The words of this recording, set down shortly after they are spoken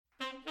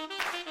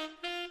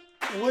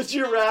Would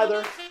you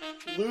rather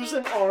lose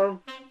an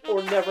arm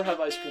or never have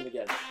ice cream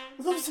again?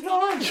 Lose an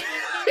arm.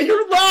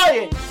 You're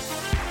lying!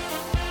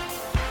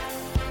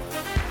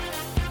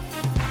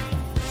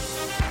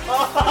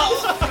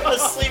 A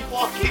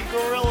sleepwalking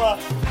gorilla.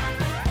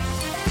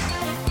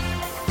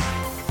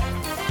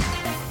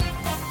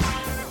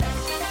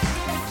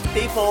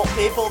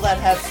 People that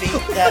have feet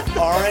that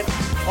aren't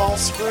all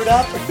screwed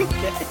up.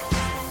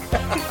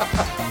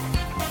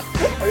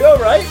 Are you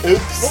alright?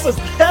 Oops. What was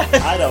that?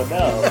 I don't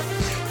know.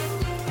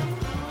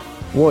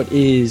 What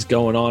is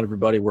going on,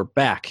 everybody? We're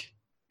back,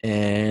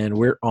 and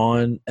we're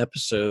on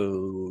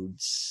episode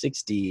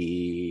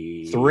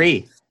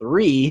 63.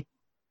 63.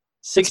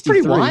 It's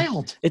pretty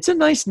wild. It's a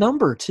nice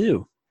number,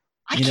 too.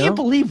 I can't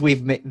believe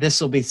we've made this.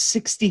 Will be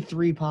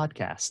 63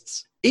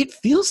 podcasts. It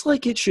feels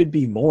like it should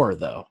be more,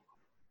 though.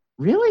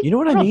 Really? You know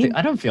what I mean?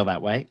 I don't feel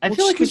that way. I Well,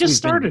 feel like we just 'cause just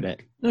started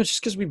it. No, it's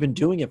just because we've been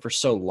doing it for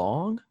so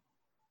long.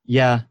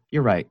 Yeah,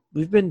 you're right.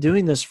 We've been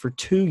doing this for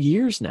 2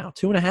 years now,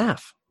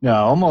 2.5. No,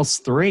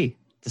 almost 3.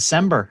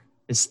 December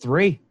is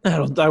 3.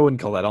 I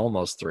wouldn't call that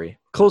almost 3.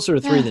 Closer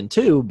to 3 than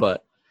 2,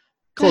 but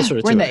closer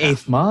to 2. We're in the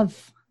 8th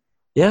month.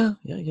 Yeah,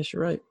 I guess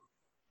you're right.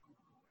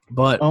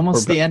 But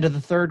Almost the end of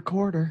the third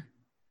quarter.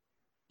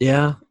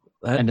 Yeah.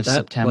 End of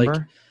September.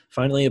 Like,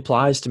 finally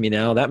applies to me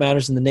now. That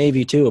matters in the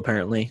Navy too,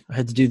 apparently. I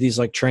had to do these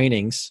like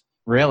trainings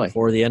Really?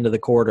 for the end of the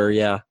quarter,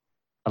 yeah.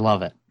 I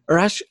love it. Or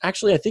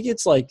actually, I think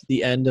it's like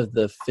the end of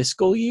the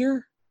fiscal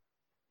year.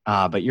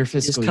 But your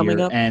fiscal coming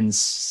year up. ends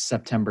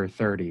September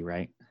 30,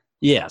 right?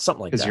 Yeah,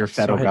 something like that. Because you're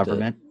federal So I had to-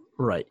 government.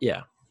 right,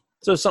 yeah.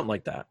 So something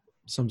like that.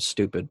 Some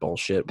stupid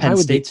bullshit. Penn Why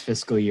would State's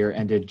fiscal year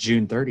ended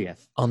June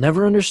 30th. I'll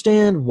never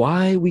understand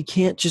why we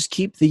can't just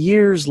keep the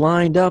years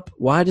lined up.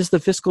 Why does the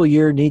fiscal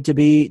year need to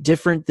be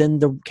different than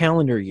the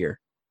calendar year?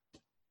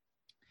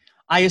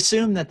 I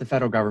assume that the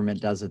federal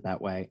government does it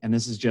that way, and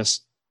this is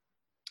just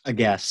a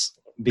guess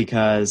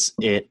because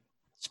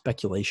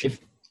Speculation.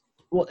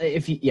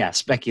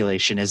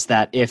 speculation is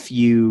that if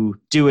you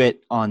do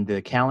it on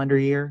the calendar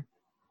year,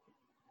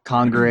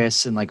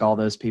 Congress and like all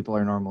those people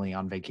are normally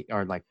on vacation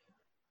or like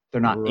they're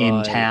not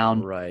in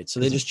town. Right. So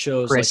they just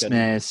chose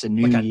Christmas and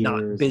New like a Year's.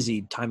 not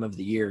busy time of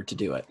the year to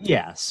do it.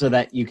 Yeah, so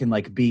that you can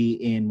like be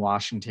in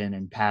Washington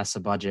and pass a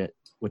budget,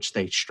 which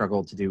they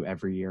struggle to do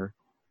every year,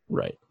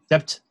 Right.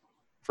 except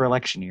for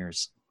election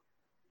years.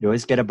 You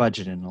always get a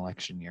budget in an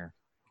election year.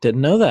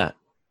 Didn't know that.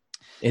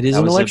 It is That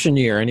an was election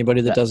year.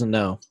 Anybody that doesn't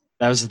know.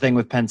 That was the thing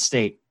with Penn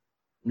State.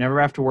 Never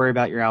have to worry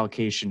about your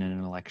allocation in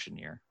an election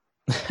year.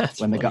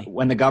 That's When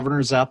funny. the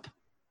governor's up,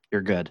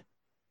 you're good.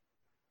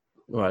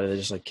 Why do they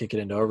just like kick it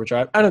into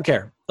overdrive? I don't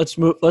care. Let's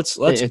move. Let's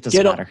It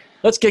doesn't matter.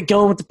 Let's get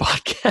going with the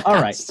podcast. All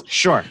right,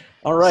 sure.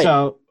 All right.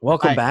 So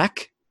Welcome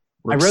back.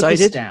 We're I wrote excited.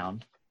 this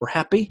down. We're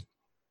happy.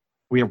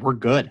 We're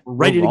good. We're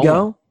ready We're to go.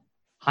 rolling.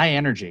 High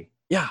energy,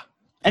 Yeah.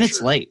 and it's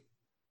Sure. late.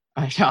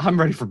 I'm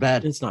ready for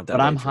bed. It's not that.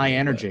 But I'm late for high me,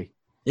 energy.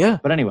 Yeah.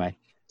 But anyway,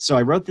 so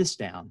I wrote this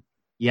down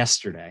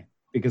yesterday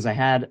because I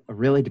had a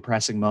really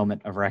depressing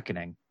moment of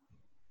reckoning.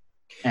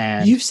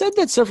 And You've said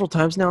that several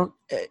times now.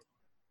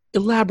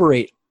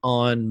 Elaborate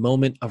on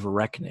moment of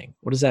reckoning.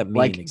 What does that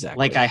mean exactly?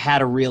 like I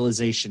had a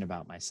realization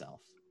about myself.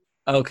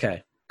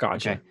 Okay.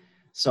 Gotcha. Okay.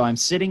 So I'm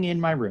sitting in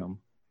my room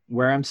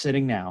where I'm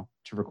sitting now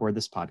to record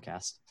this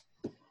podcast.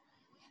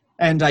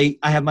 And I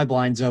have my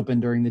blinds open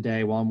during the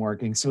day while I'm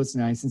working. So it's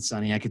nice and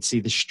sunny. I could see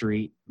the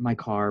street, my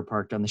car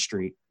parked on the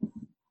street.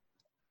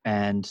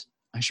 And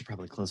I should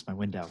probably close my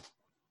window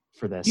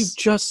for this. You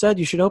just said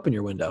you should open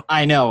your window.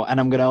 I know. And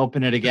I'm going to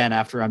open it again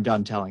after I'm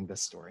done telling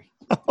this story.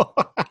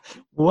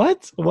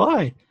 What?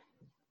 Why?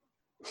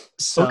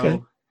 So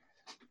Okay.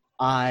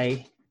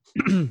 I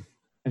am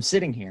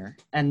sitting here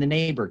and the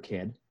neighbor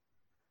kid,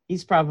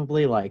 he's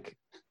probably like,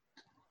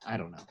 I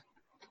don't know,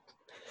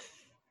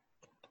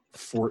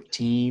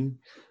 14.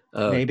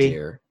 Oh, Maybe.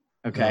 dear.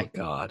 Okay. Oh,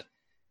 God.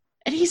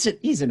 And he's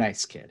a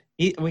nice kid.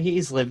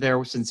 He's lived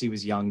there since he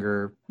was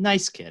younger.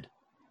 Nice kid.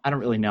 I don't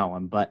really know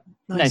him, but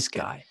nice kid.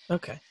 guy.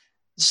 Okay.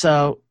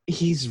 So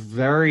he's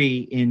very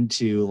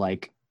into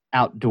like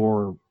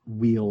outdoor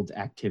wheeled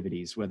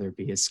activities, whether it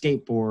be his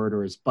skateboard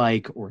or his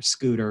bike or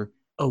scooter.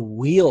 A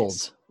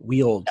wheeled.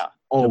 Wheeled. Yeah,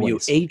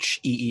 always.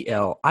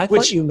 W-H-E-E-L. I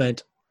Which- thought you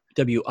meant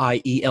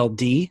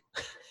W-I-E-L-D.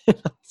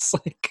 It's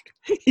like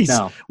he's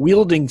No,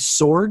 wielding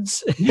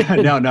swords,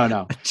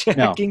 no.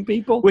 attacking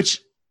people.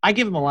 Which I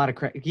give him a lot of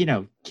credit. You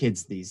know,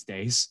 kids these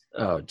days,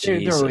 Oh, they're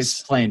Jesus.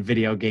 always playing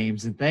video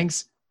games and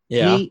things.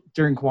 Yeah. He,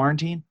 during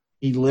quarantine,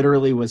 he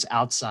literally was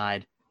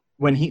outside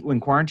when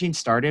quarantine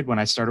started. When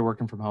I started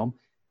working from home,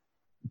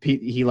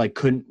 he like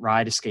couldn't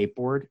ride a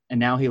skateboard, and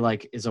now he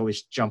like is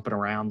always jumping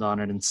around on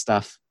it and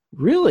stuff.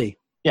 Really?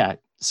 Yeah,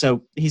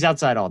 so he's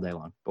outside all day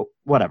long. But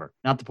whatever,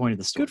 not the point of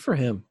the story. Good for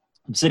him.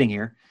 I'm sitting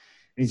here,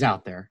 and he's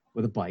out there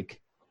with a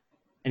bike,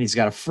 and he's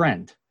got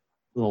a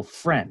little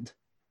friend,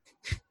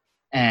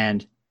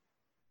 and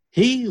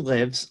he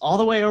lives all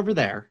the way over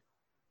there.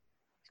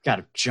 He's got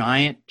a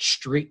giant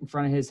street in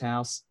front of his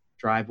house,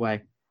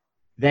 driveway.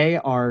 They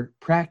are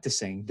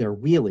practicing their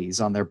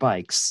wheelies on their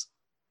bikes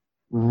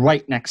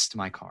right next to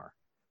my car.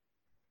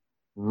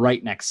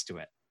 right next to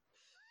it.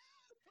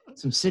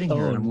 So I'm sitting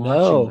here Oh, and I'm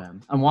no. watching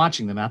them. I'm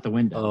watching them out the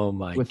window Oh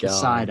my with God. the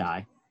side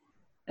eye.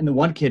 And the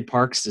one kid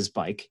parks his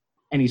bike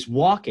and he's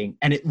walking,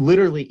 and it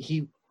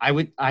literally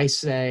I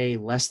say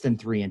less than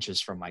 3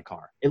 inches from my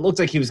car. It looked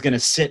like he was going to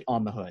sit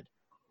on the hood.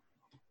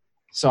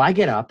 So I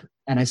get up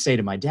and I say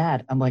to my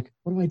dad, I'm like,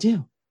 what do I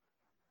do?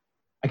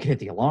 I could hit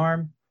the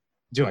alarm.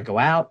 Do I go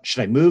out?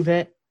 Should I move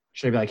it?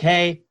 Should I be like,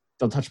 hey,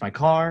 don't touch my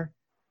car?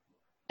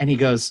 And he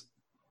goes,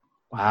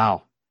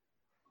 wow,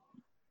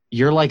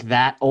 you're like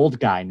that old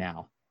guy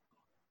now.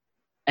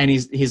 And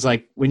he's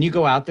like, when you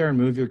go out there and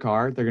move your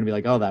car, they're going to be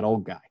like, oh, that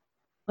old guy.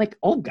 Like,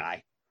 old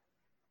guy?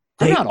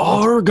 I'm They not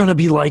old. are going to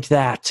be like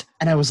that.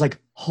 And I was like,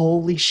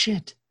 holy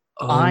shit.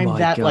 Oh I'm my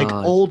that God. like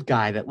old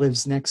guy that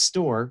lives next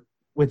door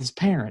with his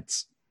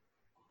parents.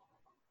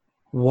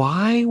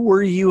 Why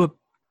were you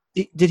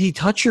did he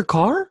touch your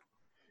car?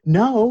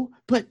 No,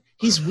 but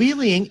he's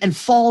wheeling and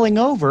falling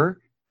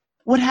over.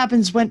 What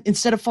happens when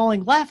instead of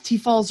falling left, he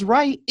falls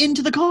right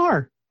into the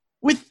car?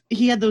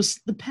 He had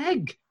the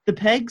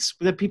pegs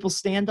that people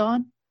stand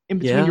on in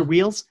between your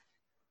wheels.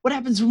 What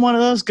happens when one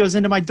of those goes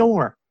into my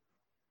door?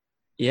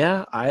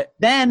 Yeah,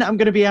 Then I'm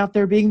going to be out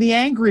there being the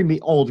angry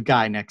old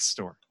guy next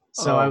door.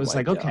 So I was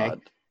like, God. okay.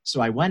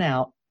 So I went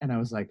out and I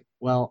was like,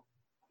 well,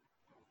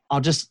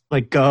 I'll just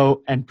like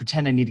go and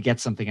pretend I need to get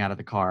something out of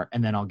the car,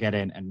 and then I'll get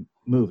in and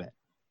move it.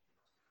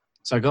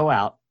 So I go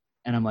out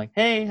and I'm like,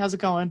 hey, how's it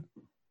going?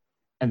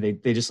 And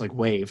they just like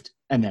waved,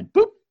 and then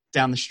boop,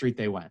 down the street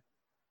they went.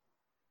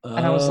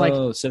 And I was like,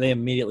 oh, so they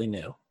immediately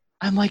knew.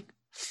 I'm like,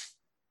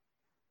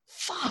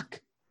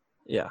 fuck.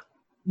 Yeah.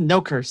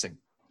 No cursing.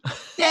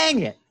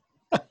 Dang it.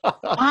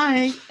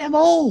 I am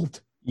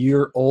old.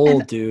 You're old,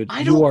 And dude.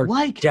 I don't You are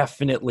like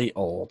definitely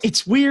old.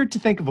 It's weird to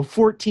think of a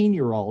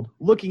 14-year-old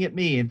looking at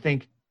me and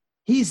think,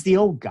 he's the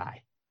old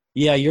guy.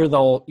 Yeah, you're the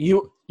old.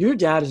 Your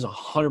dad is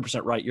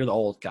 100% right. You're the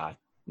old guy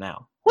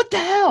now. What the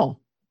hell?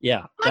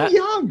 Yeah. I'm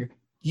young.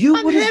 I'm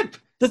I'm hip.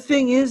 The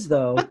thing is,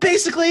 though. I'm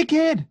basically a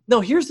kid.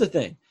 No, here's the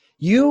thing.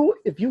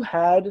 If you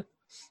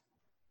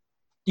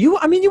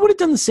would have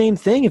done the same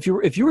thing if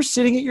you were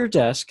sitting at your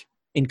desk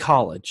in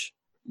college.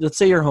 Let's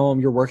say you're home,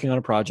 you're working on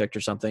a project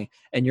or something,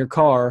 and your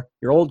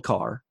old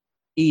car,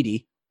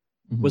 Edie,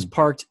 was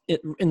parked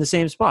in the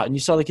same spot, and you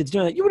saw the kids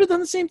doing that. You would have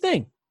done the same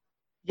thing.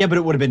 Yeah, but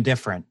it would have been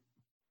different.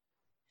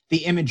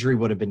 The imagery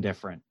would have been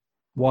different.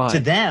 Why? To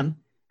them,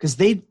 because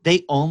they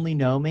only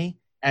know me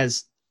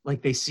as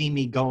like they see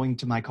me going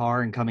to my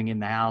car and coming in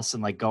the house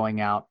and like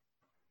going out,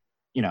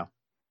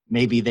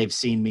 maybe they've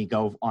seen me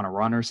go on a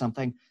run or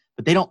something,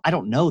 but I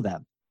don't know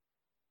them.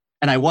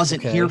 And I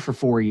wasn't here for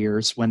 4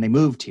 years when they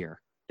moved here.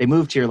 They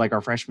moved here like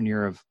our freshman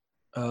year of.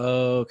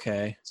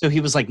 Okay. So he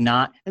was like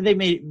not, and they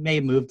may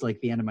have moved like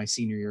the end of my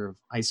senior year of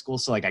high school.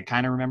 So like I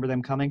kind of remember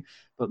them coming,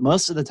 but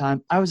most of the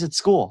time I was at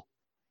school.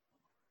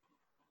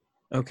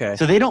 Okay.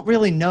 So they don't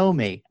really know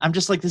me. I'm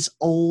just like this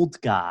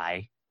old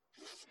guy.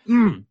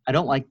 I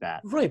don't like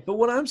that. Right. But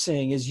what I'm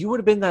saying is you would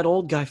have been that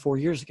old guy 4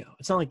 years ago.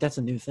 It's not like that's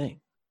a new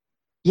thing.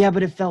 Yeah,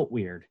 but it felt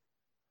weird.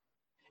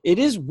 It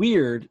is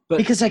weird, but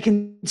because I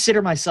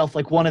consider myself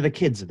like one of the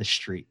kids of the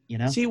street,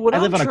 See, I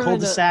live on a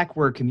cul-de-sac.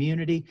 We're a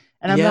community,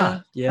 and I'm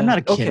not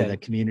a kid of the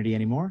community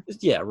anymore.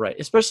 Yeah, right.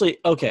 Especially,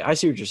 I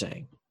see what you're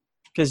saying.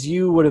 Because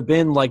you would have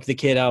been like the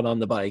kid out on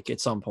the bike at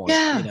some point,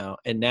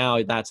 and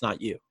now that's not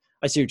you.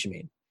 I see what you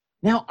mean.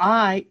 Now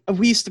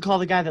we used to call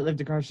the guy that lived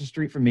across the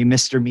street from me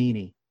Mr.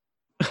 Meanie.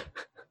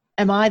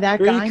 Am I that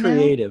guy now? Very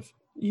creative.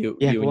 You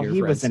and your he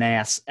friends. was an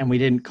ass, and we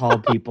didn't call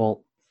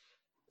people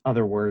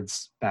other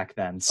words back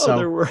then. So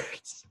other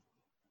words.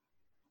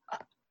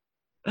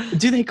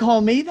 Do they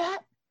call me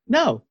that?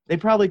 No, they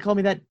probably call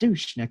me that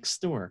douche next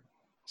door.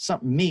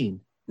 Something mean.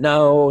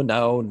 No. I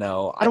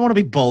don't want to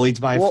be bullied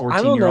by a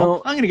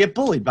 14-year-old. I'm going to get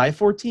bullied by a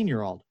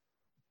 14-year-old.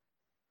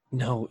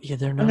 No,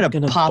 they're not I'm going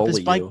to to pop bully his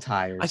bike you.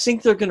 tires. I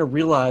think they're going to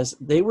realize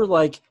they were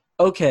like,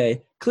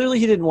 okay, clearly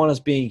he didn't want us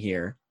being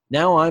here.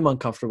 Now I'm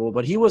uncomfortable,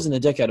 but he wasn't a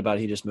dickhead about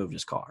it. He just moved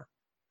his car.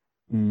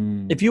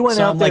 If you went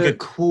out I'm there, like a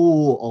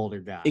cool older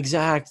guy.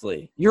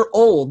 Exactly. You're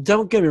old.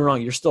 Don't get me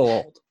wrong. You're still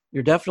old.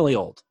 You're definitely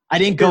old. I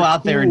didn't go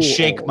out there and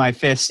shake my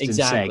fist and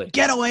say,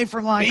 get away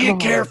from my car. Be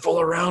careful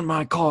around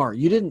my car.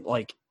 You didn't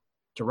like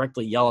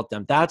directly yell at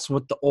them. That's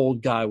what the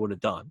old guy would have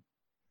done.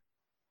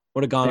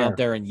 Would have gone out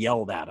there and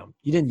yelled at him.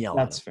 You didn't yell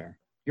at him. That's fair.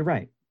 You're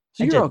right.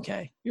 So you're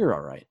okay. You're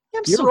all right.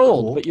 Yeah, you're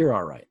old, but you're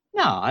all right.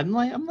 No, I'm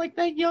like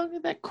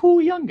that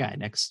cool young guy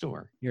next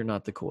door. You're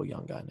not the cool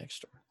young guy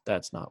next door.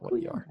 That's not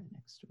what you are.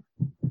 Next door.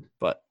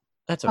 But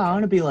that's okay. I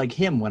want to be like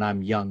him when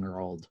I'm young or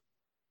old.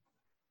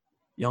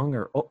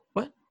 Younger? Oh,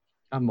 what?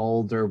 I'm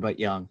older but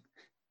young.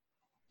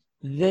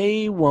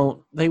 They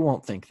won't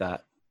think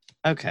that.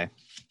 Okay.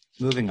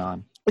 Moving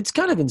on. It's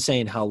kind of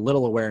insane how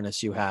little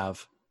awareness you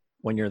have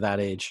when you're that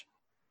age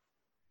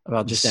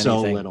about just anything.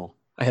 So little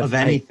of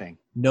anything.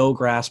 No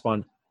grasp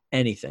on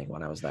anything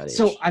when I was that age.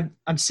 So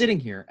I'm sitting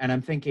here and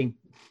I'm thinking,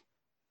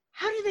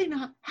 how are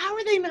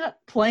they not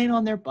playing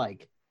on their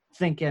bike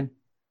thinking,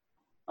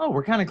 oh,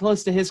 we're kind of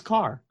close to his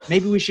car.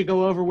 Maybe we should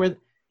go over with.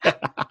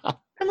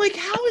 I'm like,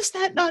 how is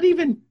that not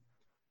even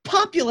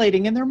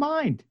populating in their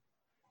mind.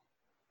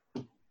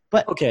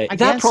 But Okay, I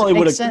that guess probably it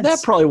would makes have sense.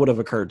 that probably would have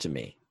occurred to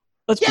me.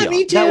 Let's be Yeah, me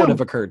honest. That would too.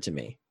 have occurred to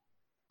me.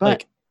 But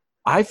Like,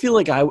 I feel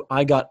like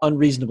I got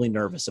unreasonably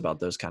nervous about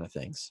those kind of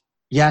things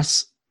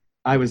yes,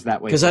 I was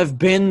that way. because too. I've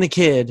been the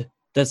kid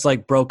that's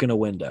like broken a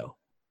window,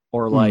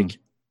 or like,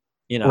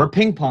 or a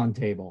ping pong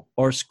table,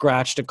 or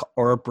scratched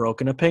or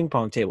broken a ping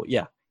pong table.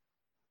 Yeah,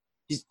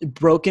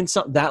 broken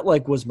something that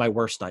like was my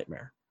worst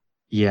nightmare.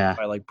 Yeah, If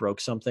I like broke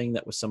something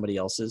that was somebody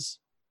else's.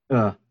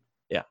 yeah.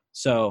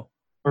 So,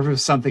 Or if it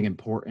was something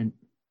important.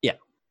 yeah,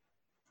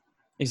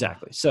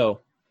 exactly.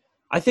 So,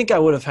 I think I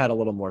would have had a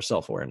little more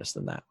self-awareness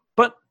than that.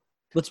 But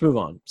let's move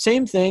on.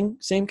 Same thing,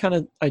 same kind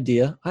of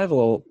idea. I have a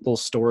little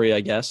story,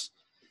 I guess.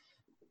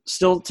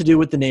 Still to do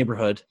with the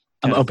neighborhood.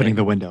 I'm opening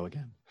the window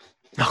again.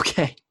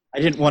 Okay. I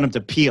didn't want him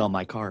to pee on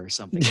my car or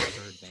something.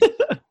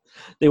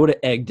 They would have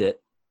egged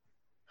it.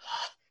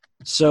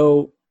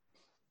 So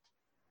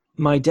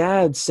my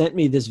dad sent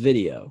me this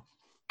video,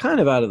 kind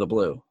of out of the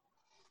blue,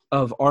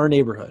 of our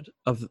neighborhood,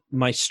 of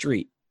my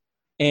street.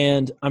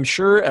 And I'm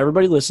sure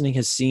everybody listening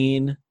has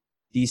seen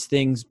these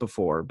things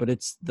before, but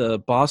it's the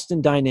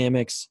Boston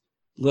Dynamics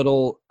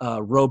little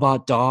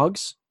robot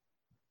dogs.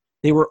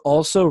 They were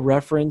also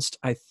referenced,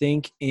 I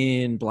think,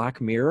 in Black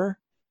Mirror.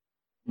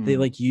 They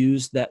like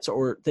used that,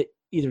 or they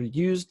either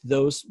used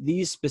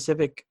these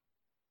specific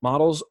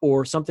models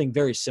or something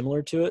very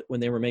similar to it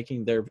when they were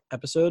making their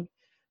episode.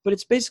 But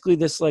it's basically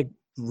this like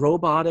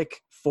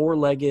robotic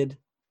 4-legged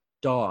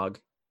dog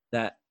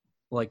that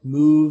like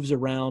moves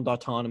around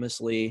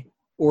autonomously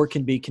or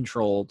can be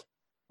controlled.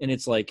 And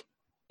it's like,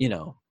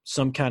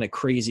 some kind of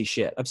crazy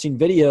shit. I've seen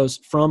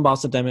videos from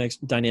Boston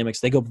Dynamics.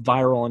 They go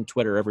viral on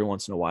Twitter every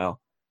once in a while.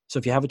 So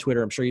if you have a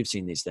Twitter, I'm sure you've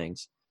seen these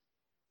things.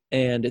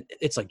 And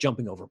it's like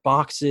jumping over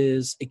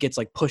boxes. It gets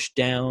like pushed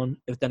down,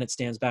 but then it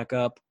stands back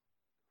up.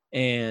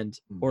 And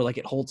or like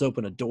it holds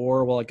open a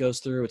door while it goes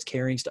through. It's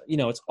carrying stuff.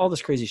 It's all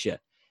this crazy shit.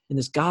 And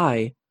this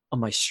guy on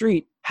my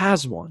street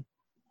has one.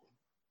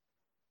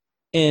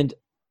 And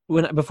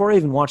before I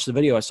even watched the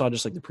video, I saw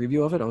just like the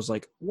preview of it. I was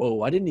like,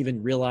 whoa, I didn't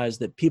even realize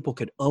that people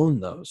could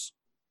own those.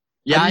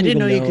 Yeah, I didn't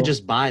know you could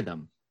just buy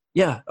them.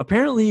 Yeah,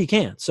 apparently you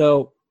can.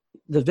 So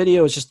the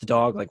video is just the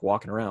dog like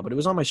walking around, but it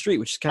was on my street,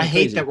 which is kind of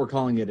crazy. I hate that we're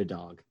calling it a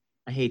dog.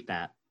 I hate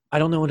that. I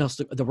don't know what else.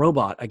 The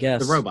robot, I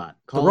guess. The robot.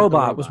 The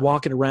robot was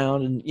walking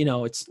around, and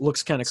it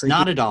looks kind of crazy. It's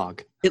not a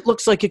dog. It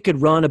looks like it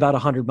could run about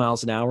 100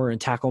 miles an hour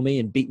and tackle me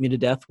and beat me to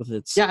death with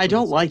its. Yeah, I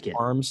don't like it.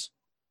 Arms.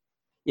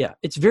 Yeah,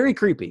 it's very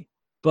creepy.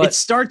 But it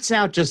starts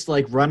out just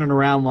like running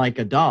around like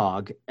a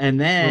dog, and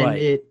then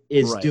it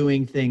is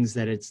doing things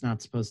that it's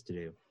not supposed to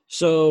do.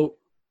 So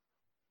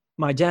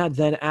my dad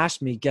then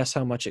asked me, guess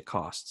how much it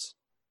costs?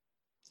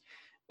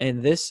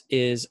 And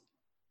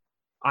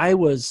I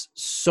was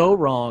so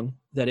wrong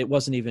that it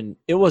wasn't even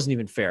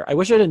fair. I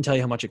wish I didn't tell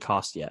you how much it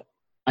cost yet.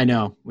 I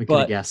know. We could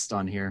have guessed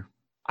on here.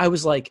 I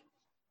was like,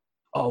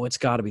 oh, it's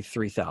got to be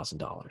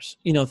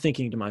 $3,000.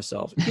 Thinking to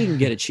myself, you can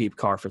get a cheap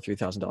car for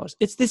 $3,000.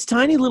 It's this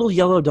tiny little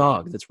yellow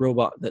dog that's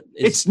robot.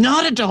 It's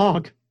not a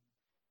dog.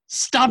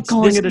 Stop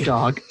calling it a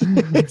dog.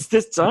 It's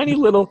this tiny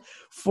little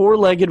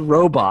 4-legged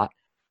robot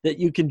that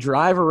you can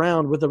drive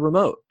around with a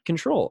remote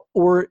control,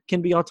 or it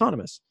can be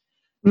autonomous.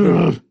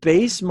 The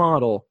base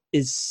model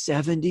is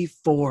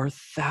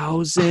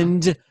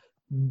 $74,000.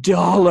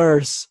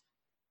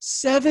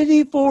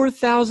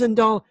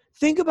 $74,000.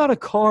 Think about a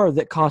car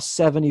that costs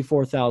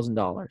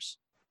 $74,000.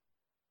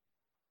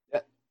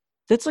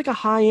 That's like a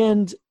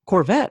high-end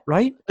Corvette,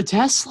 right? A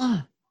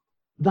Tesla.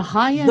 The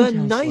high-end The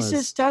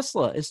nicest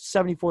Tesla is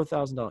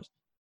 $74,000.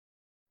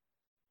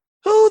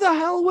 Who the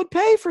hell would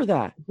pay for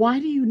that? Why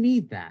do you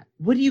need that?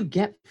 What do you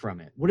get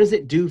from it? What does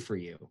it do for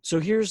you?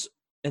 So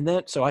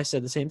I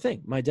said the same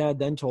thing. My dad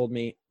then told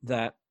me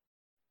that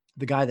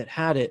the guy that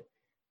had it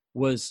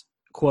was,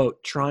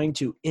 quote, trying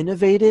to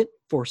innovate it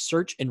for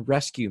search and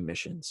rescue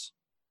missions.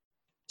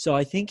 So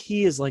I think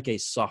he is like a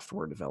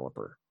software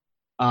developer.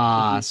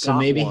 So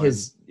maybe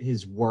his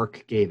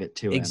work gave it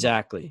to him.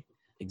 Exactly.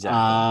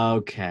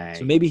 Okay.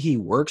 So maybe he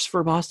works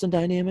for Boston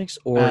Dynamics,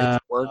 or his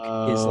work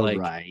is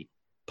like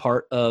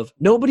part of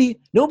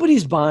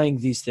nobody's buying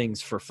these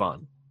things for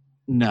fun.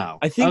 No.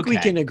 I think we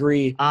can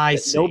agree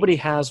that nobody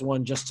has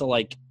one just to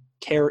like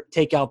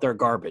take out their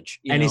garbage.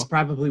 And he's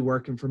probably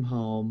working from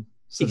home.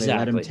 So they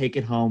let him take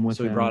it home with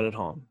him. So he brought it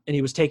home. And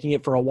he was taking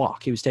it for a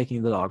walk. He was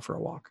taking the dog for a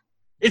walk.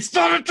 It's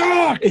not a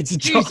dog! It's a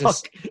dog.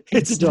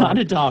 It's not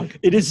a dog.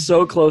 It is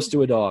so close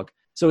to a dog.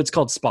 So it's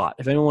called Spot.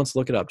 If anyone wants to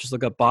look it up, just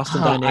look up Boston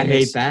Dynamics. I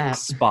hate that.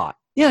 Spot.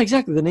 Yeah,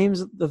 exactly. The name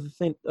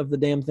of the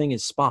damn thing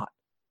is Spot.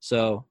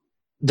 So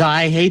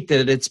I hate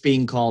that it's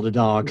being called a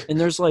dog. And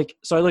there's so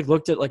I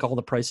looked at all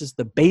the prices.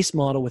 The base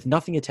model with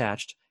nothing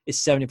attached is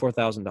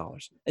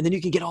 $74,000. And then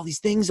you can get all these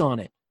things on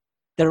it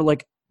that are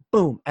like,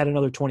 boom, add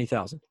another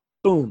 $20,000.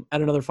 Boom, add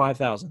another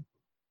 $5,000.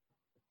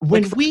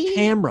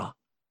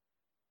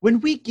 When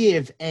we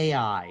give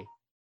AI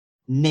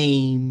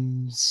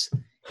names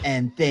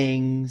and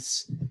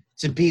things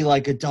to be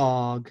like a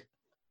dog,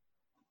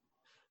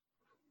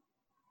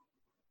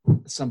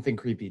 something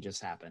creepy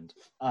just happened.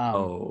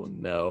 Oh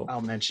no.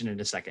 I'll mention in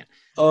a second.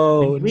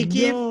 Oh When we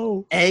give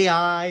no.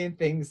 AI and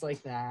things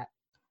like that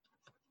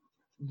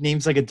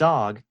names like a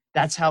dog,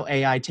 that's how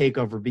AI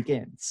takeover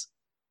begins.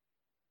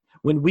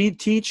 When we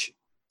teach,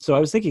 so I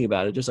was thinking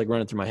about it, just like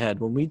running through my head.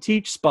 When we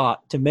teach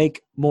Spot to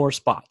make more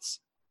spots,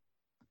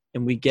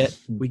 and we get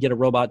a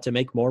robot to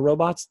make more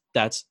robots,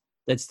 that's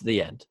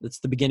the end. That's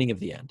the beginning of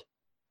the end.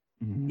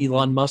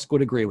 Elon Musk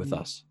would agree with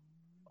us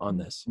on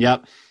this.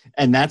 Yep.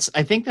 And I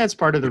think that's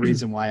part of the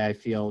reason why I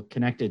feel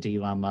connected to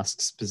Elon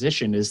Musk's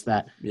position is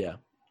that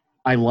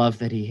I love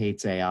that he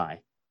hates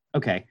AI.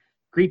 Okay.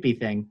 Creepy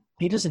thing.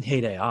 He doesn't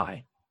hate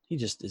AI. He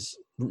just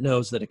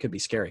knows that it could be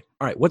scary.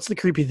 All right. What's the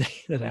creepy thing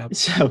that happened?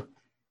 So,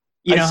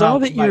 I saw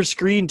that your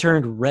screen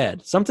turned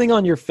red. Something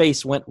on your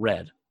face went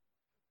red.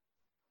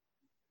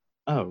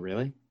 Oh,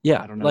 really?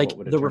 Yeah, I don't know. like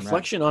the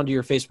reflection onto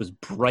your face was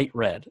bright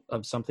red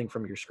of something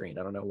from your screen.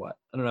 I don't know what.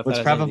 I don't know if it's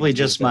probably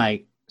just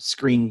my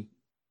screen.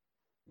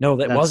 No,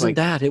 that wasn't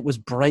that. It was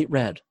bright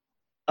red.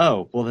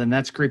 Oh, well, then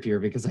that's creepier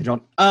because I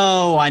don't.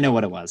 Oh, I know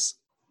what it was.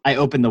 I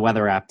opened the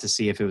weather app to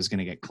see if it was going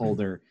to get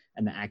colder,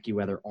 and the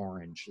AccuWeather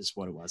orange is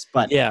what it was.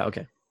 But yeah,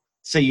 okay.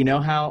 So you know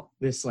how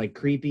this like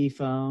creepy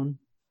phone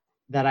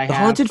that I have, the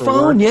haunted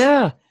phone,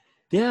 work,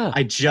 yeah.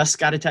 I just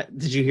got it.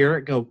 Did you hear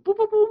it go boop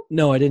boop boop?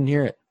 No, I didn't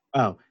hear it.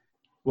 Oh.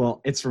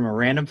 Well, it's from a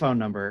random phone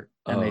number,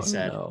 and they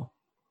said,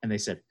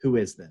 "Who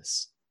is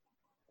this?"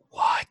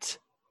 What?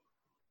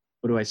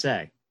 What do I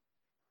say?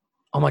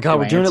 Oh my God,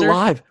 we're doing it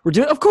live.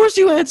 Of course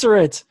you answer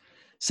it.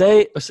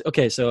 Say,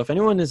 okay, so if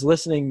anyone is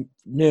listening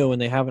new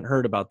and they haven't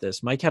heard about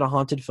this, Mike had a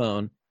haunted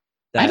phone.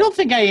 I don't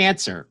think I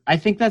answer. I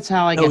think that's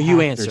how I get. No, you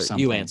answer.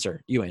 You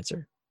answer.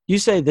 You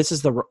say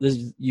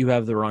you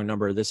have the wrong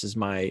number. This is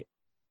my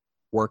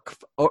work.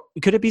 Or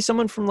could it be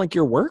someone from like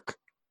your work?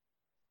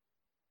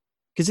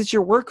 Because it's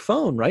your work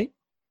phone, right?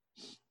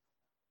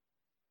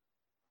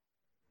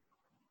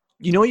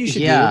 You know what you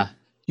should do?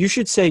 You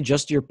should say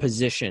just your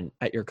position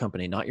at your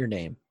company, not your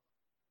name.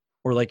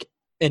 Or like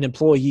an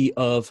employee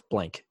of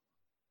blank.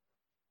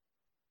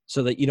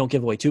 So that you don't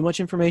give away too much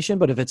information.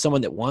 But if it's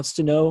someone that wants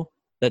to know,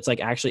 that's like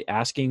actually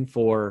asking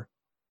for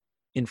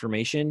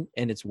information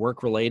and it's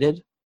work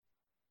related,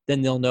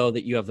 then they'll know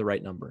that you have the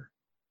right number.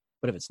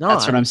 But if it's not.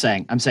 That's what I'm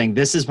saying. I'm saying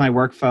this is my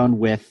work phone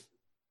with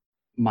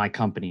my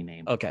company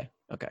name. Okay.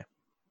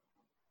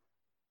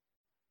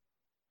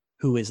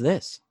 Who is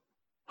this?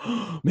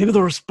 Maybe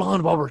they'll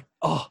respond while we're.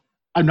 Oh,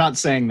 I'm not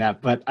saying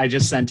that, but I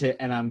just sent it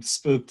and I'm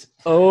spooked.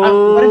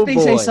 Oh, what if they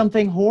say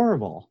something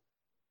horrible?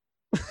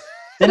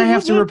 Then I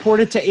have to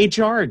report it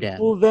to HR again.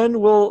 Well, then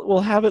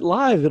we'll have it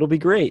live. It'll be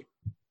great.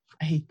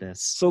 I hate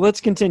this. So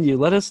let's continue.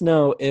 Let us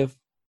know if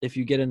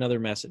you get another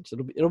message.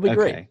 It'll be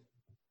great.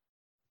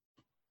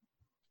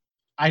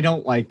 I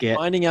don't like it.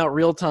 Finding out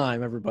real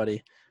time,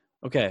 everybody.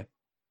 Okay,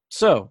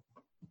 so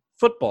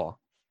football.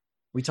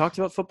 We talked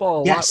about football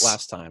a lot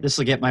last time. This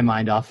will get my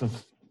mind off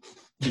of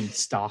being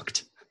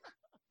stalked.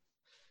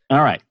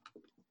 All right.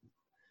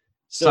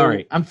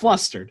 Sorry, I'm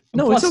flustered.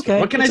 It's okay.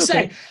 What can I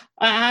say?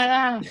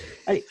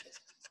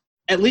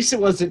 At least it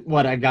wasn't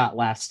what I got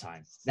last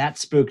time. That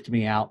spooked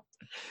me out.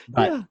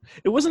 But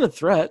it wasn't a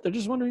threat. They're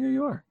just wondering who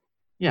you are.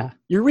 Yeah.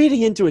 You're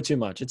reading into it too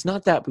much. It's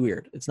not that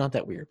weird.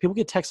 People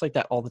get texts like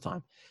that all the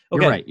time.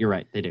 Okay. You're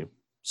right. They do.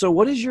 So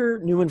what is your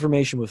new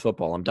information with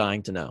football? I'm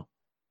dying to know.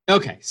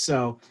 Okay.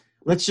 So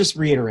let's just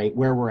reiterate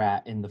where we're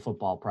at in the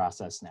football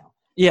process now.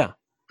 Yeah.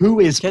 Who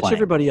is Catch playing?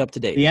 Everybody up to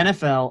date. The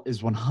NFL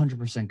is 100%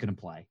 going to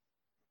play.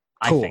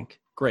 Cool. I think.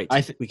 Great.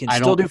 We can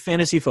still do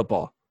fantasy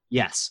football.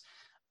 Yes.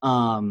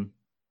 And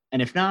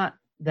if not,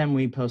 then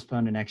we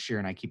postpone to next year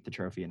and I keep the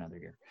trophy another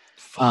year.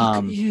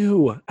 Fuck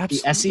you.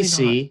 Absolutely the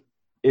SEC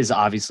is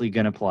obviously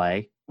going to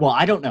play. Well,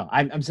 I don't know.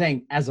 I'm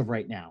saying as of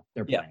right now,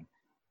 they're playing.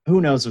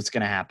 Who knows what's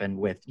going to happen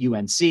with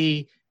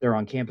UNC? They're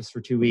on campus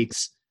for 2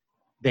 weeks.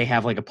 They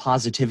have like a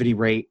positivity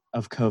rate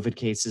of COVID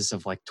cases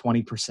of like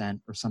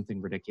 20% or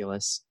something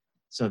ridiculous.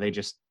 So they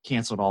just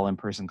canceled all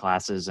in-person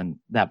classes and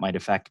that might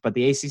affect. But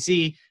the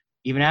ACC,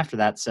 even after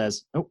that,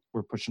 says, oh,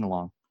 we're pushing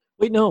along.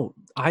 Wait, no.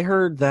 I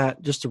heard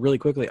that, just to really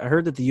quickly, I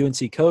heard that the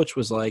UNC coach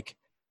was like,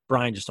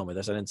 Brian just told me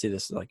this. I didn't see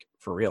this like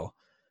for real.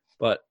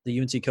 But the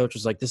UNC coach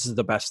was like, this is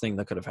the best thing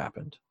that could have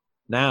happened.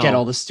 Now get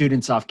all the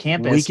students off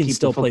campus. We can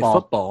still play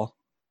football.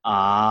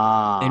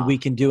 And we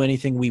can do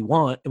anything we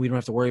want, and we don't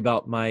have to worry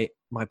about my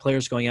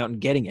players going out and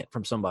getting it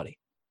from somebody.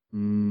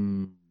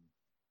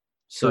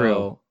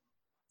 So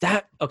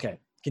okay,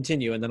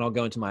 continue, and then I'll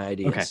go into my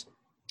ideas. Okay.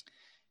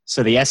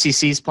 So the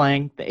SEC's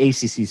playing, the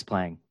ACC's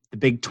playing, the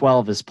Big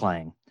 12 is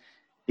playing,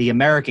 the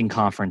American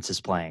Conference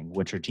is playing,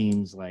 which are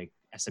teams like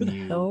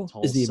SMU, Tulsa,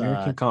 is the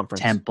American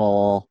Conference?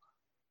 Temple,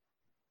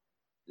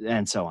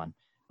 and so on.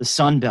 The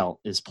Sun Belt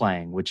is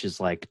playing, which is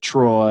like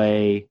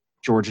Troy,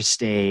 Georgia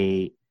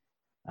State,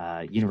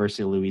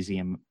 University of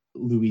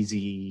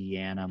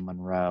Louisiana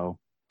Monroe.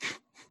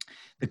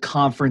 The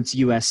Conference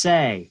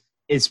USA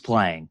is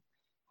playing,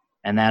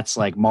 and that's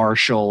like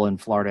Marshall and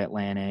Florida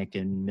Atlantic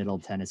and Middle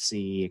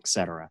Tennessee,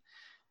 etc.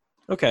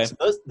 Okay. So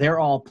they're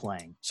all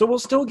playing. So we'll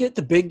still get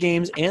the big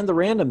games and the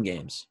random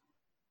games.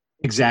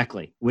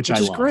 Exactly, which which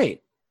I is love.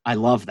 great. I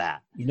love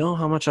that. You know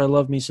how much I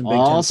love me some Big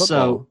Ten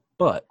football,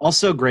 but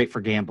Also great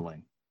for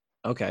gambling.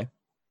 okay.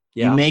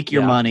 You make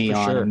your money for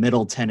on sure. a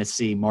Middle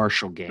Tennessee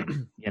Marshall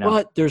game.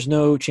 But there's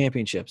no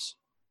championships.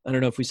 I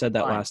don't know if we said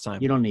that Fine. last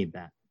time. You don't need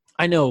that.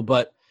 I know,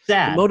 but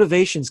Sad. the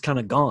motivation's kind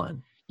of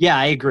gone. Yeah,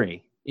 I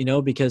agree.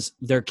 Because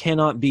there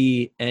cannot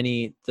be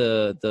any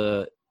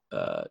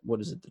what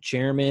is it? The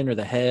chairman or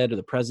the head or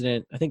the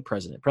president? I think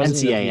president NCAA, of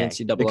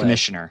the NCAA, the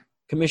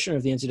commissioner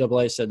of the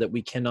NCAA said that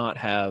we cannot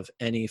have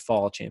any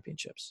fall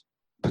championships.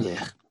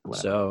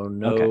 So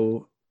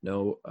no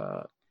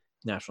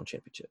national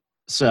championship.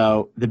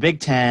 So the Big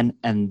Ten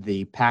and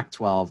the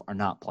Pac-12 are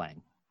not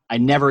playing. I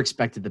never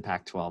expected the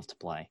Pac-12 to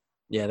play.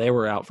 Yeah, they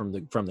were out from the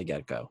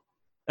get-go.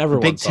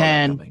 Everyone saw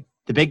that coming.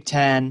 The Big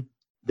Ten,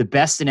 the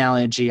best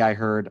analogy I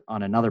heard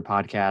on another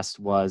podcast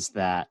was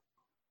that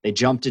they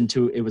jumped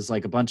into, it was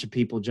like a bunch of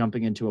people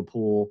jumping into a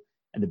pool,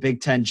 and the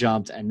Big Ten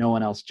jumped and no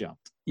one else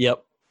jumped.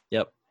 Yep.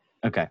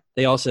 Okay.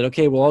 They all said,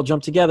 okay, we'll all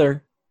jump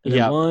together. And then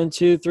Yep. 1,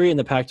 2, 3, and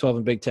the Pac-12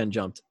 and Big Ten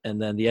jumped. And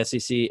then the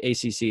SEC,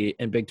 ACC,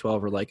 and Big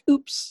 12 were like,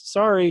 oops,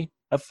 sorry.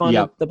 Have fun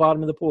Yep. at the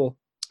bottom of the pool.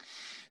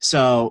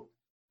 So,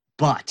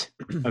 but,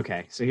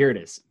 okay, so here it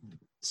is.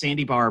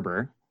 Sandy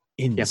Barber,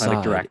 the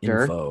athletic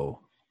director,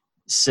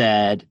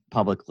 said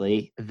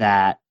publicly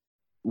that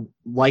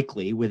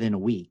likely within a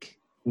week,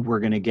 we're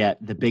going to get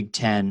the Big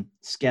Ten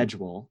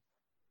schedule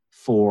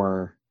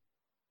for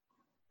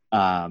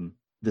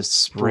the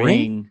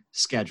spring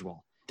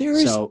schedule. There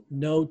is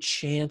no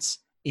chance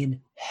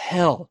in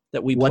hell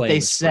that we play.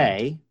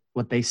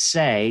 What they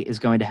say is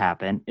going to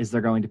happen is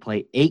they're going to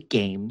play 8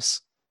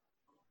 games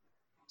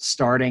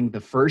starting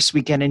the first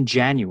weekend in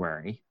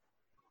January.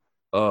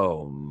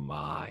 Oh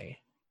my.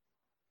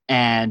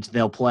 And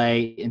they'll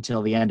play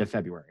until the end of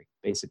February,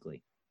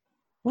 basically.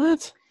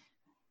 What?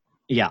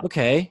 Yeah.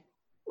 Okay.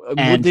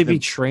 And would they be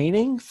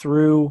training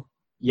through?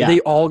 Yeah. Are they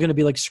all going to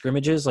be like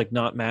scrimmages, like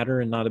not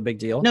matter and not a big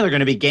deal? No, they're going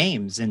to be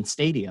games in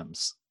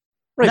stadiums.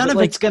 Right, None of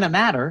it's going to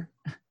matter.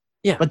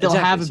 Yeah. But they'll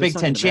have a So Big it's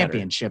not Ten gonna matter.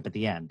 championship at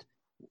the end.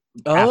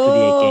 After the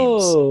 8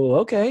 games. Oh,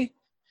 okay.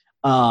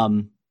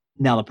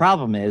 Now the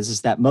problem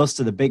is that most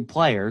of the big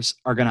players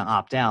are going to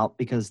opt out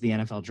because the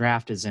NFL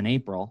draft is in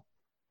April.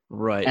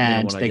 Right.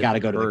 And they got to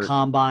go to the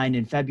combine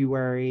in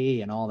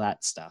February and all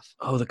that stuff.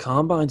 Oh, the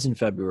combine's in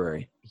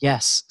February.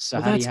 Yes. So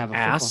well, how that's do you have a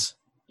ass? football?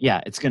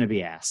 Yeah, it's going to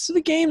be ass. So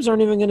the games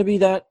aren't even going to be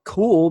that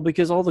cool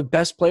because all the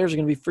best players are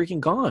going to be freaking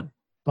gone.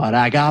 But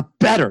I got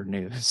better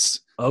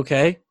news.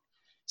 Okay.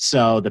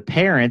 So the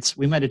parents,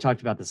 we might have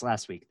talked about this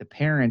last week, the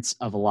parents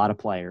of a lot of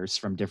players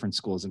from different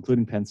schools,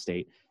 including Penn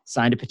State,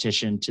 signed a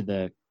petition to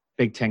the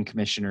Big Ten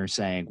commissioner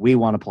saying, we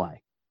want to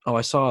play. Oh,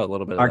 I saw a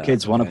little bit of Our that.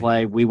 kids want to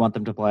play. We want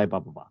them to play, blah,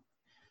 blah, blah.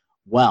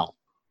 Well,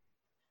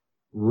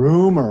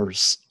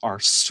 rumors are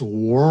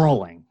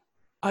swirling.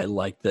 I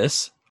like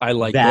this. I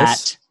like that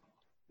this.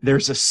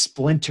 There's a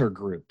splinter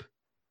group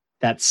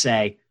that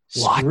say,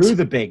 What? screw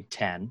the Big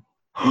Ten.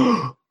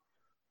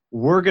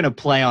 We're going to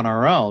play on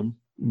our own.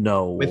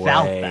 No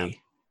without way. them.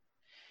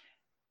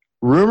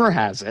 Rumor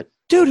has it.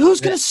 Dude,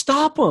 who's going to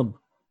stop them?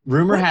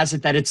 Rumor has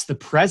it that it's the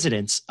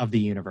presidents of the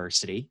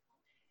university,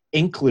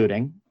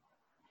 including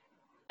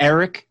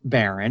Eric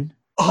Barron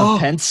of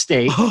Penn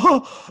State.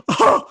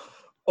 Oh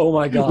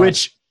my God.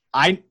 Which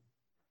I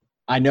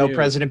know Dude.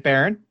 President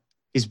Barron.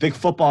 He's a big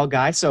football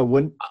guy, so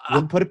wouldn't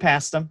put it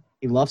past him.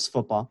 He loves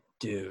football.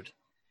 Dude.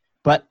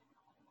 But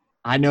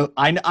I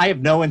have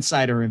no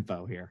insider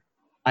info here.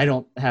 I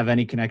don't have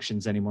any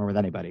connections anymore with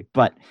anybody.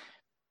 But,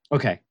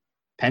 okay,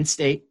 Penn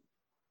State,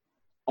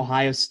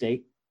 Ohio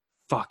State.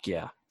 Fuck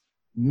yeah.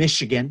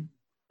 Michigan,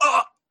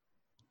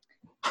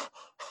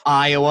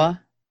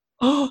 Iowa,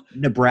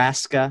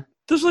 Nebraska.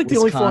 Those are like the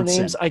only 4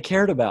 Wisconsin. names I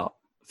cared about.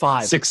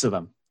 5. 6 of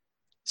them.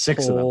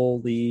 6 of them.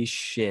 Holy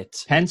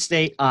shit. Penn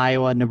State,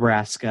 Iowa,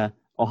 Nebraska,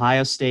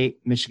 Ohio State,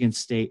 Michigan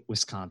State,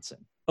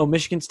 Wisconsin. Oh,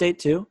 Michigan State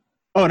too?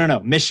 Oh, no.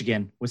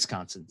 Michigan,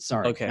 Wisconsin.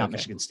 Sorry, Okay, not okay.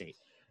 Michigan State.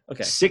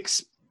 Okay.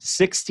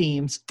 Six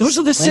teams. Those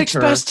are the 6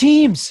 best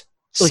teams.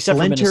 Well, except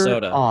for Splinter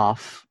Minnesota.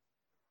 off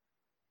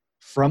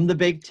from the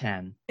Big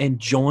Ten. And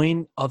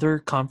join other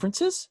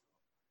conferences?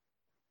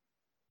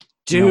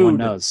 No one Dude.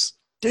 knows.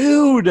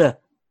 Dude.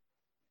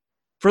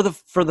 For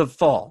the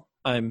fall,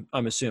 I'm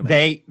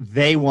assuming.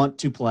 They want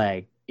to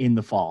play in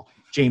the fall.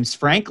 James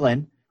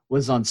Franklin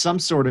was on some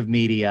sort of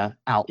media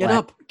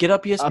outlet. Get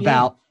up,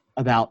 ESPN.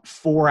 About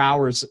 4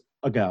 hours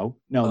ago.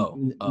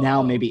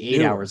 Now maybe 8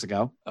 new. hours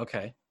ago.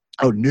 Okay.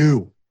 Oh,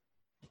 new.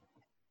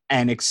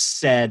 And it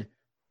said,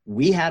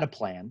 we had a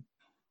plan.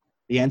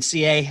 The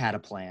NCAA had a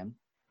plan.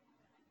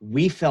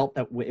 We felt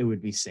that it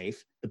would be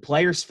safe. The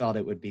players felt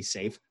it would be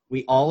safe.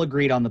 We all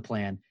agreed on the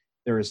plan.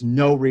 There is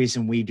no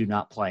reason we do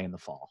not play in the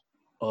fall.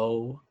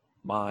 Oh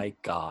my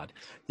God.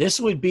 This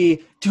would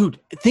be, dude,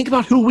 think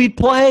about who we'd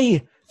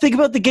play. Think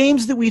about the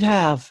games that we'd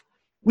have.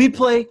 We'd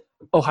play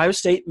Ohio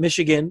State,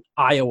 Michigan,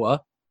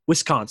 Iowa,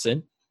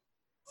 Wisconsin.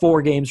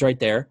 4 games right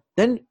there.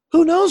 Then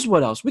who knows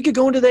what else? We could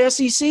go into the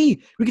SEC.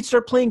 We could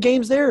start playing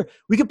games there.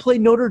 We could play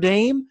Notre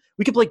Dame.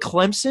 We could play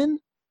Clemson.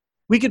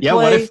 We could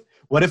play.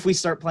 What if we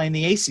start playing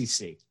the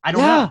ACC? I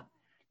don't Yeah. know.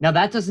 Now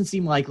that doesn't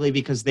seem likely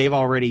because they've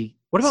already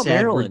What about said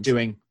Maryland? we're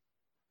doing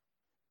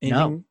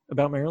Anything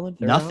about Maryland?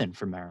 They're nothing out?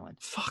 from Maryland.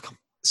 Fuck them.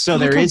 So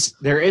Fuck 'em.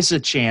 there is a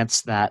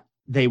chance that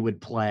they would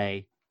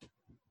play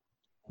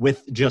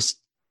with just,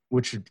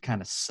 which would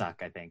kind of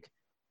suck, I think.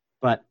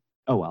 But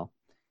oh well,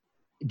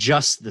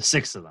 just the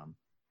 6 of them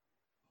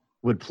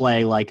would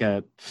play like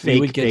a fake We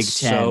would get Big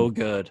so Ten.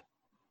 good.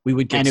 We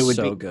would get And it would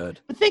so be- good.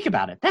 But think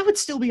about it. That would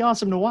still be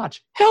awesome to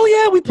watch. Hell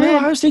yeah, we play Then-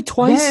 Ohio State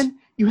twice. Then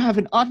you have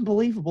an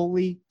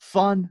unbelievably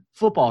fun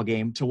football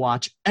game to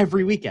watch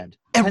every weekend.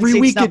 Every Penn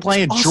State's weekend. not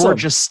playing Awesome.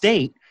 Georgia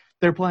State.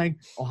 They're playing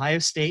Ohio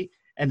State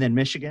and then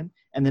Michigan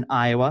and then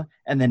Iowa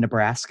and then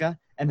Nebraska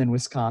and then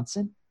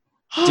Wisconsin.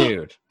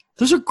 Dude,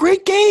 those are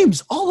great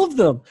games. All of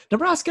them.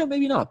 Nebraska,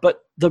 maybe not,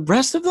 but the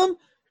rest of them,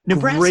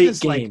 Nebraska's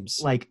great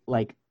games.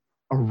 like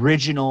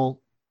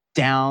original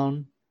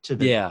down to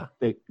the the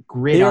they are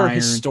gridiron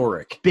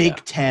historic. Big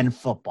Yeah, Ten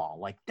football.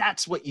 Like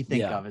that's what you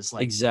think Yeah, of as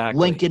like exactly.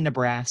 Lincoln,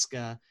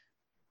 Nebraska,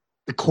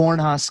 the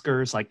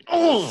Cornhuskers. Like,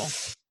 oh,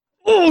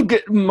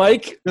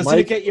 Mike. Doesn't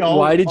it get you all-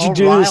 why did you all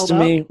do this riled to up?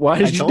 me? Why I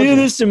did you told do you.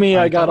 this to me?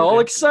 I I got told all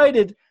you.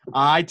 excited.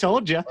 I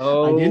told you.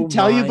 Oh, I didn't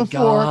tell you my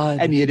before, God.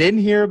 and you didn't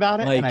hear about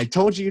it, and Mike, I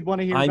told you you'd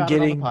want to hear I'm about it on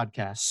getting the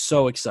podcast.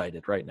 so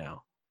excited right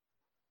now.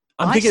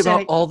 I'm I thinking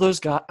about say- all those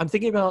guys. I'm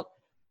thinking about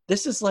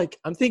this is like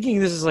a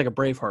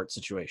Braveheart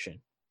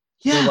situation.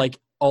 Yeah, Where like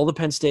all the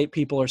Penn State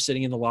people are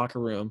sitting in the locker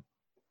room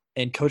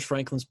and Coach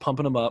Franklin's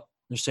pumping them up.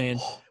 They're saying,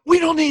 we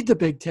don't need the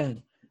Big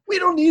Ten. We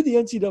don't need the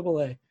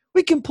NCAA.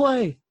 We can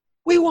play.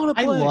 We want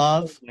to I play.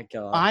 love- Oh my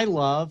God. I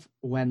love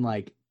when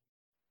like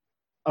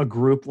a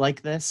group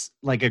like this,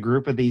 like a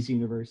group of these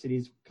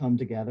universities come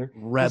together.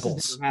 This Rebels.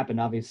 has never happened,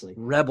 obviously.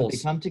 But they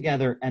Rebels. come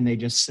together and they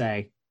just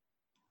say,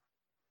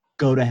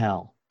 "Go to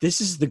hell." This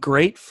is the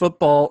great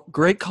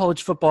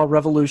college football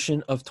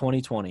revolution of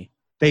 2020.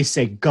 They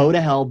say, "Go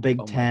to hell, Big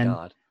Oh my Ten."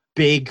 God.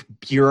 Big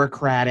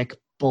bureaucratic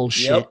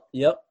bullshit.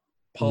 Yep.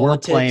 We're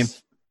playing.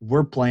 Politics.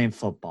 We're playing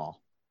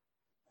football.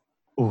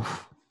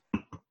 Oof.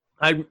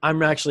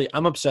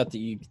 I'm upset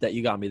that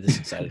you got me this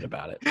excited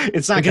about it.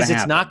 It's not Because gonna it's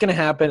happen. not going to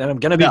happen, and I'm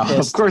going to be No,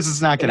 pissed. of course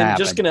it's not And gonna I'm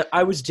happen. just gonna.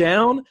 I was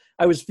down.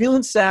 I was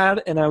feeling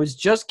sad, and I was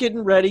just getting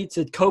ready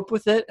to cope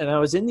with it, and I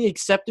was in the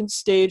acceptance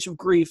stage of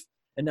grief.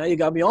 And now you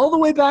got me all the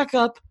way back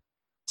up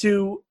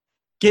to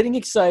getting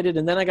excited,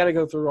 and then I got to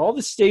go through all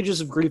the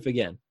stages of grief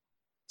again.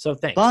 So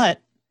thanks. But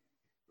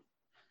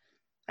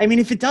I mean,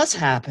 if it does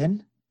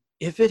happen,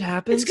 if it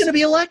happens, it's gonna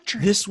be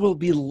electric. this will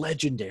be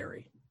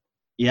legendary.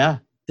 Yeah.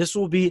 This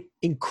will be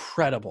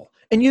incredible.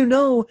 And you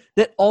know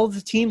that all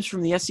the teams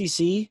from the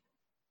SEC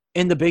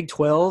and the Big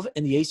 12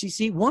 and the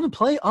ACC want to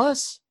play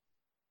us.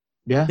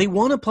 Yeah. They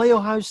want to play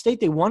Ohio State.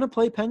 They want to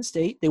play Penn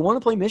State. They want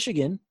to play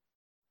Michigan.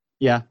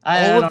 Yeah. All I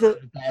of don't know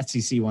if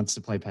the SEC wants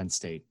to play Penn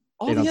State.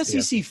 All They the don't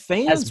see SEC as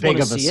fans big want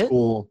to of a see it.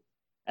 school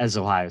as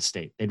Ohio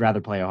State. They'd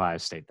rather play Ohio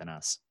State than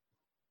us.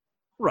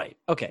 Right.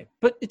 Okay.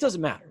 But it doesn't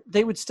matter.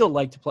 They would still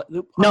like to play. No,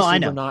 Obviously, I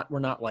know. We're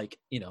not like,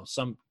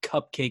 some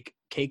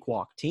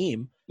cakewalk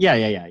team. Yeah.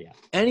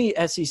 Any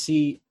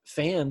SEC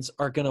fans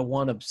are going to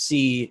want to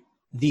see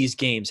these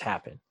games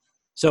happen.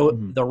 So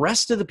Mhm. the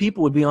rest of the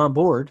people would be on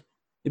board.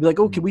 They'd be like,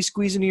 "Oh, can we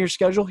squeeze into your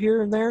schedule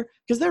here and there?"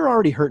 Because they're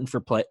already hurting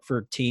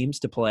for teams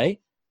to play.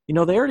 They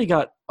already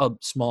got a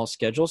small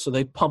schedule, so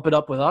they pump it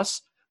up with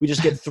us. We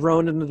just get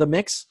thrown into the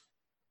mix.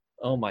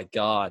 Oh my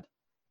God!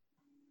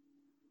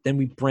 Then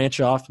we branch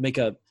off, make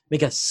a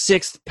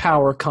sixth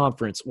power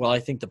conference. Well, I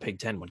think the Big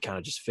Ten would kind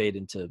of just fade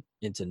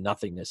into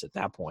nothingness at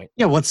that point.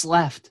 Yeah, what's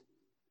left?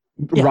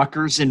 Yeah.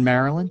 Rutgers in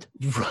Maryland?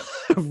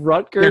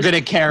 Rutgers, They're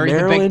gonna carry the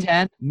Maryland, Big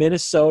Ten?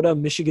 Minnesota,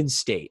 Michigan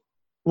State.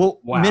 Well,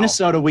 Wow.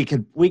 Minnesota,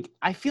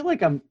 I feel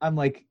like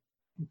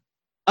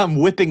I'm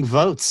whipping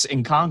votes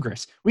in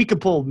Congress. We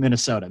could pull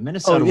Minnesota.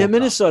 Minnesota. Oh yeah, will come.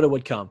 Minnesota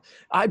would come.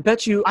 I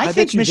bet you. I bet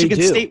think you they Michigan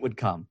do. State would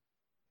come.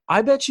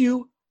 I bet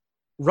you.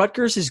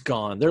 Rutgers is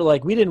gone. They're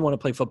like, we didn't want to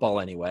play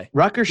football anyway.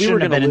 Rutgers We were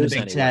shouldn't have gonna been in the lose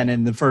Big anyway. Ten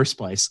in the first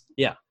place.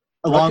 Yeah.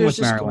 Along Rutgers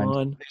with is Maryland.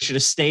 gone. They should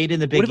have stayed in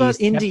the Big What about East.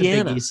 kept the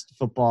Indiana? Big East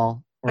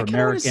football or I kinda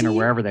wanna American or see-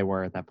 wherever they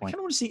were at that I point. kind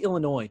of want to see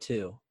Illinois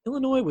too.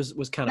 Illinois was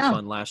kind of No.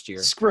 fun last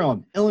year. Screw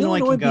them. Illinois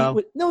can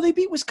go. They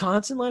beat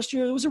Wisconsin last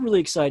year. It was a really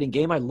exciting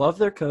game. I love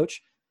their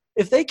coach.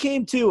 If they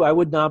came too, I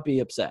would not be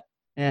upset.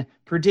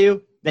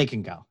 Purdue, they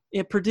can go.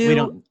 Yeah, Purdue.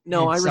 don't-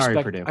 No, I sorry,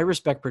 respect Purdue. I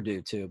respect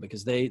Purdue too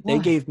because they Why?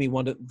 gave me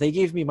they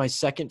gave me my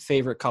second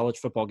favorite college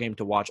football game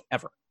to watch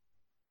ever.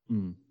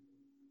 Mm.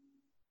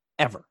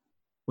 Ever.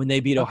 When they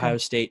beat Okay. Ohio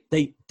State,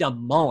 they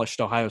demolished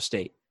Ohio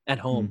State at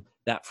home Hmm.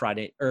 that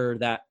Friday or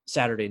that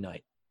Saturday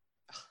night.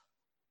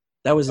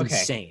 That was Okay.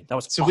 insane. That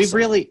was So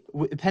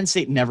awesome. Penn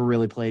State never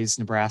really plays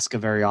Nebraska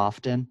very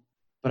often,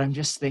 but I'm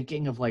just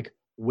thinking of like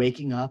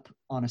waking up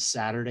on a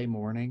Saturday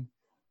morning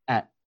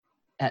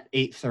at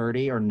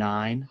 8:30 or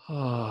 9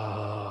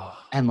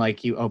 and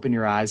like you open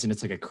your eyes and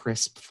it's like a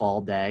crisp fall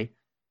day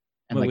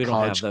and Well, like we don't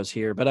have college those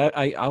here, but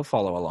I'll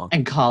follow along.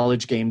 and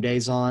college game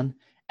days on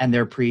and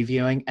they're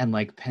previewing and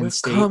like Penn We're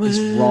State is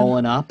coming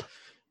rolling up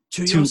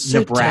to to your city.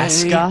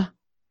 Nebraska.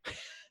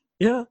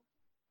 Yeah.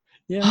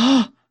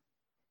 Yeah.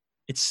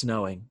 It's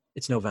snowing.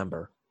 It's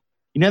November.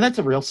 You know that's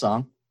a real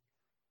song.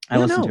 I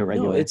listen to it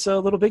regularly. No, it's a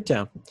Little Big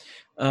Town.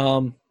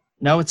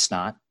 No, it's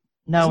not.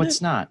 No,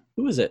 it's not.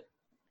 Who is it?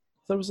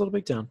 I thought it was Little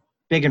Big Town.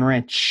 Big and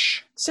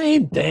Rich.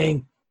 Same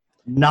thing.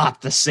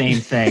 Not the same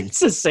thing. It's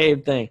the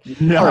same thing.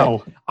 No.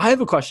 Right. I have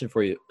a question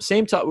for you.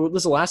 Same top. This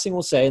is the last thing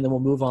we'll say, and then we'll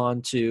move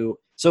on to.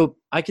 So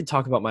I could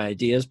talk about my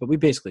ideas, but we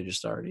basically just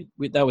started.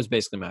 That was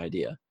basically my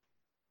idea.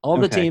 All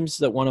the teams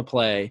that want to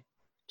play,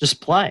 just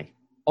play.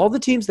 All the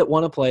teams that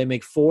want to play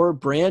make 4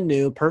 brand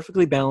new,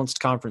 perfectly balanced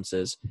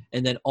conferences,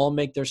 and then all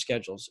make their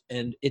schedules.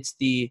 And it's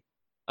the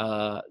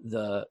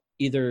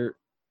either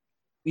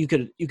you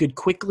could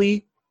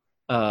quickly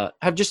you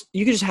could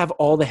just have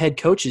all the head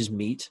coaches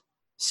meet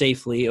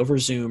safely over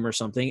Zoom or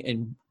something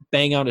and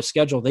bang out a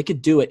schedule. They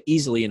could do it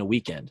easily in a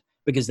weekend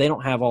because they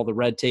don't have all the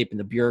red tape and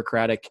the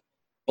bureaucratic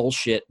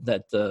bullshit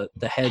that the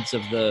heads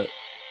of the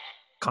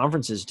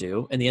conferences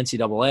do and the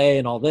NCAA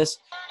and all this.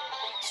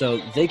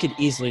 So they could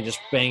easily just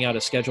bang out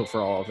a schedule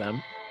for all of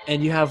them.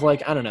 And you have I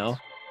don't know,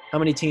 how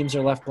many teams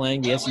are left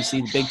playing? The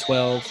SEC, the Big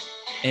 12,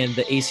 and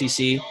the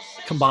ACC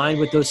combined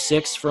with those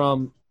 6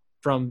 from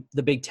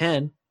the Big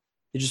 10.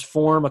 They just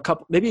form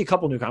maybe a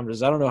couple new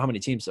conferences. I don't know how many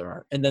teams there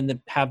are. And then they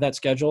have that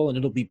schedule and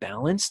it'll be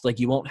balanced.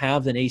 You won't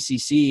have an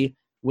ACC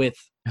with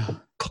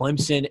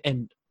Clemson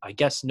and I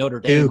guess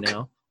Notre Dame Duke.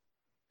 now.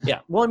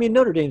 Yeah. Well, I mean,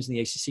 Notre Dame's in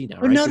the ACC now,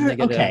 right?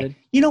 Okay.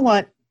 You know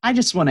what? I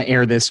just want to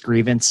air this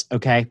grievance,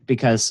 okay?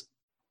 Because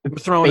we're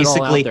throwing it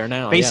all out there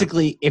now.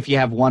 Basically, if you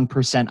have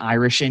 1%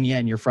 Irish in you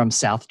and you're from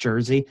South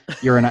Jersey,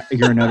 you're a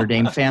Notre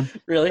Dame fan.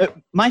 Really?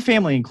 My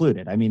family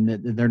included. I mean,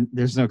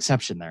 there's no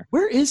exception there.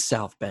 Where is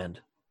South Bend?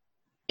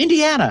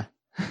 Indiana.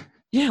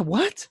 Yeah,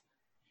 what?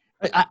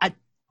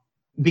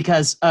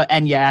 Because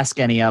and you ask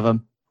any of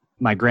them,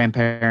 my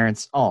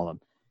grandparents, all of them.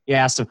 You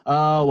ask them,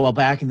 oh, well,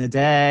 back in the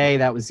day,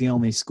 that was the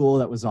only school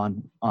that was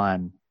on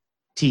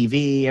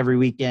TV every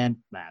weekend.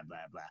 Blah blah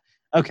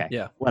blah. Okay,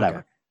 yeah, whatever.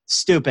 Okay.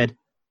 Stupid.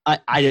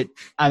 I'm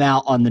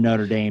out on the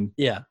Notre Dame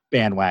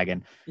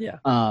bandwagon. Yeah.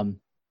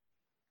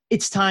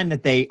 It's time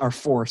that they are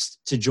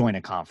forced to join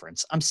a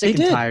conference. I'm sick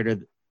and tired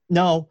of.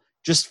 No,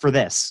 just for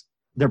this.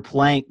 They're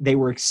playing. They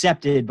were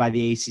accepted by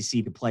the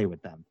ACC to play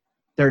with them.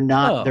 They're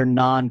not. Oh. They're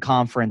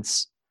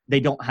non-conference.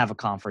 They don't have a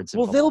conference.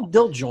 Well,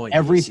 they'll join.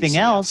 Everything the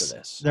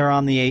else, they're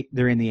in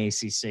the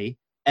ACC.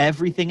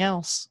 Everything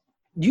else.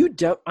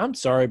 I'm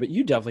sorry, but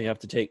you definitely have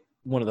to take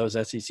one of those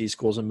SEC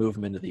schools and move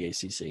them into the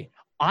ACC.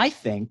 I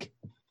think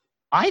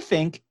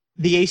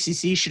the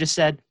ACC should have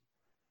said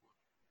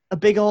a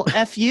big old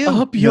F you,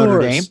 Up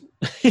Notre yours. Dame.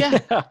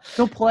 Yeah,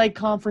 go play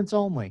conference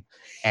only,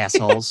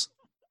 assholes.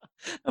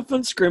 Have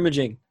fun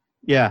scrimmaging.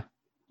 Yeah.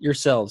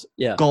 Yourselves.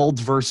 Yeah. Gold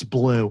versus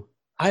blue.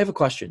 I have a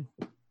question.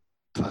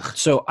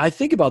 So I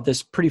think about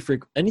this pretty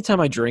frequently. Anytime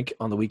I drink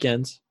on the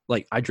weekends,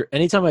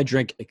 anytime I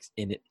drink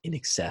in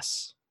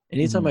excess,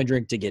 anytime I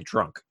drink to get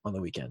drunk on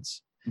the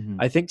weekends,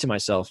 I think to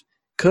myself,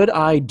 could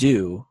I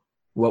do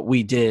what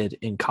we did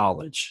in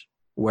college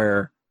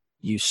where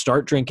you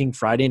start drinking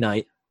Friday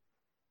night,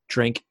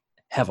 drink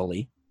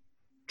heavily,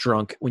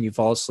 drunk when you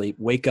fall asleep,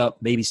 wake up,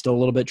 maybe still a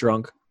little bit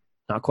drunk,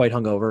 not quite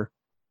hungover,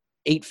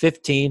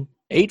 8:15,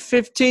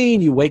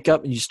 you wake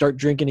up and you start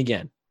drinking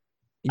again.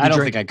 I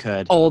don't think I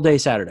could. All day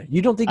Saturday.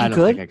 You don't think you could? I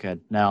don't think I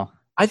could. No.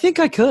 I think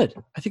I could.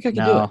 I think I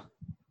could do it.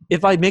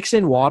 If I mix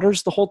in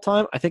waters the whole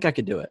time, I think I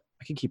could do it.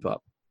 I can keep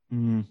up.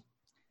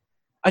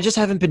 I just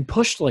haven't been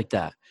pushed like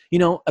that.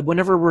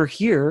 Whenever we're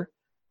here,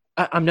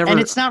 I'm never. And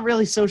it's not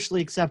really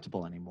socially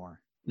acceptable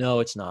anymore. No,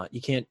 it's not. You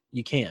can't.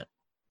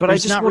 But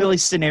There's not really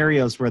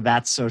scenarios where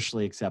that's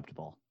socially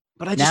acceptable.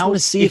 But I just want to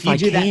see if I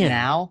can. That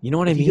now, you know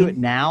what I mean? If you do it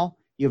now,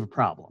 you have a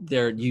problem.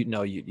 You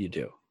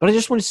do. But I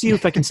just want to see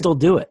if I can still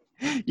do it.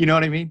 You know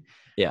what I mean?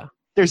 Yeah.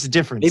 There's a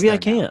difference. Maybe I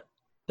can't.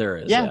 There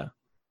is. Yeah.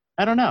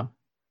 I don't know.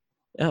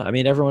 Yeah. I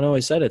mean, everyone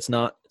always said it's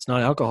not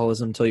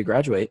alcoholism until you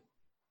graduate.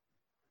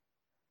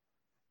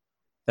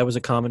 That was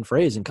a common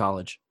phrase in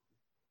college.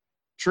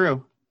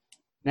 True.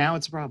 Now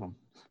it's a problem.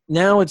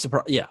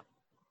 Yeah.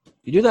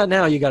 You do that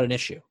now, you got an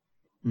issue.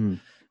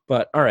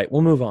 But all right,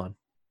 we'll move on.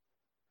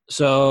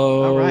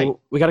 So all right.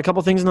 We got a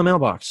couple things in the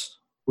mailbox.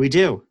 We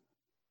do.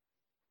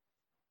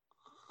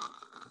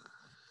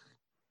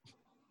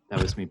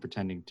 That was me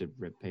pretending to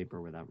rip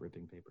paper without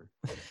ripping paper.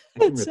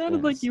 It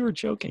sounded like you were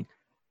choking.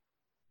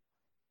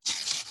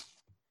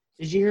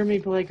 Did you hear me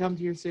play Come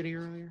to Your City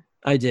earlier?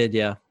 I did,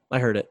 yeah. I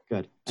heard it.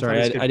 Good.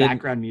 Sorry, I didn't.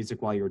 Background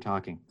music while you were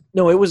talking.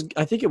 No,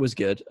 I think it was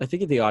good. I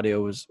think the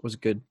audio was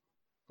good,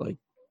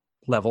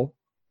 level.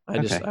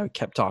 I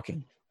kept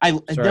talking. I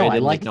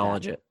like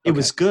acknowledge that. it. It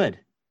was good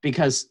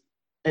because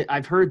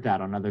I've heard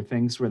that on other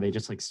things where they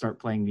just start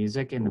playing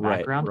music in the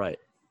background. Right.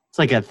 It's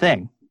like a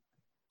thing.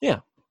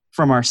 Yeah.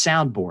 From our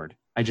soundboard.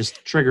 I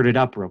just triggered it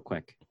up real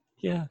quick.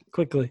 Yeah,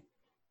 quickly.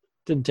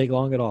 Didn't take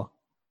long at all.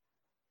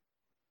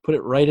 Put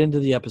it right into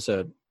the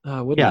episode.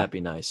 Wouldn't that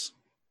be nice?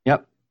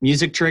 Yep.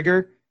 Music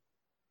trigger.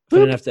 I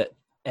didn't have to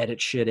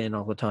edit shit in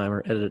all the time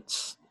or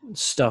edit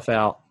stuff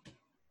out.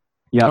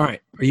 Yeah. All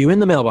right. Are you in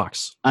the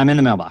mailbox? I'm in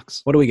the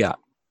mailbox. What do we got?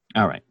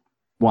 All right.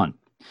 1.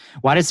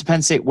 Why does the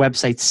Penn State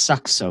website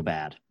suck so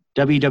bad?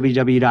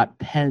 www.psu.edu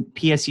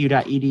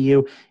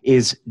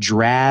is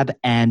drab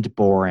and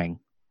boring.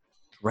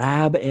 We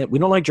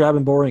don't like drab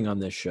and boring on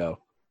this show.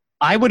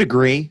 I would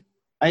agree.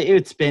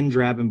 It's been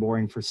drab and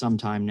boring for some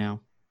time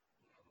now.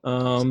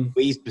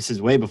 This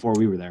is way before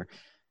we were there.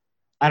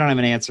 I don't have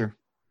an answer.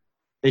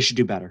 They should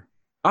do better.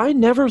 I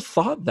never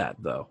thought that,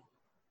 though.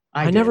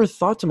 I did. never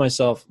thought to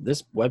myself,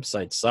 this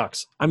website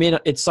sucks. I mean,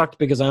 it sucked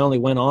because I only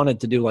went on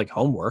it to do like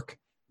homework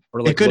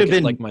or like it could have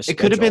been like my schedule.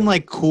 It could have been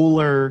like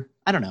cooler.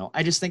 I don't know.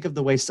 I just think of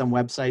the way some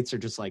websites are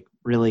just like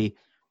really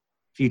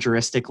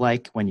futuristic,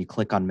 like when you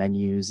click on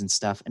menus and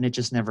stuff, and it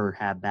just never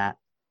had that.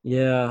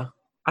 Yeah.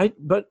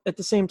 But at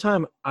the same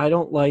time, I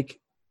feel like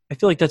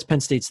that's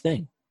Penn State's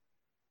thing.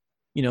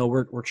 You know,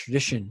 we're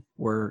tradition,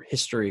 we're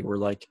history, we're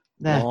like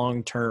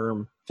long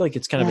term. I feel like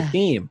it's kind of a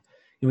theme.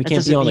 And we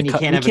can't be on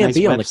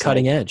the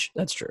cutting edge.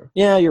 That's true.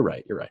 Yeah, you're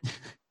right. I'm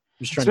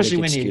just trying to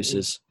make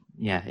excuses.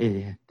 Yeah.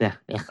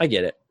 I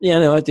get it. Yeah,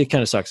 no, it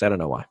kind of sucks. I don't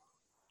know why.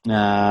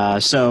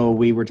 So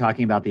we were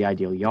talking about the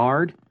ideal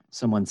yard.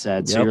 Someone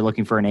said, so you're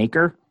looking for an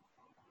acre?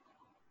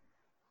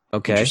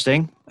 Okay.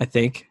 Interesting. I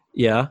think,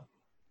 yeah.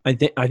 I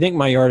think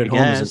my yard at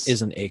home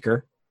is an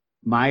acre.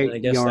 My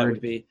yard that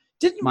would be.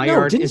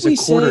 Yard is a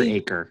quarter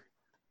acre.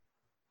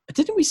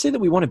 Didn't we say that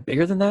we wanted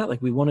bigger than that?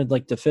 Like we wanted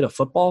like to fit a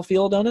football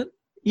field on it?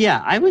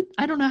 Yeah, I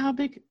don't know how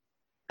big.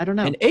 I don't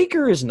know. An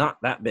acre is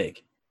not that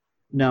big.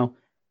 No.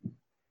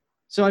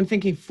 So I'm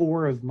thinking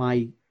 4 of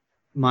my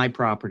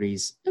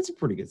properties. That's a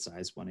pretty good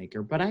size, 1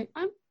 acre. But I'd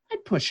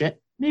push it.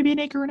 Maybe an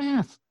acre and a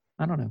half.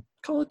 I don't know.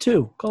 Call it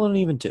 2. Call it an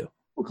even 2.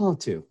 We'll call it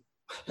 2.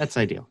 That's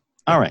ideal.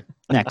 All right.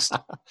 Next.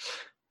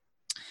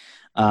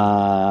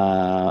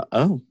 All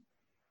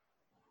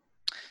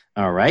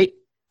right.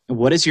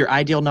 What is your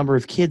ideal number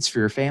of kids for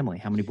your family?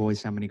 How many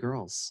boys, how many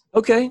girls?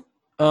 Okay.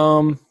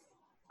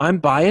 I'm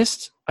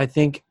biased. I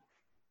think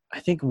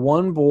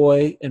 1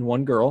 boy and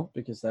 1 girl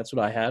because that's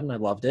what I had and I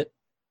loved it.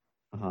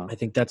 I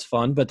think that's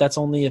fun, but that's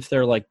only if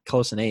they're like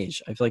close in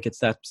age. I feel like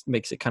that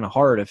makes it kind of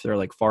hard if they're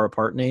like far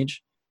apart in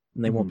age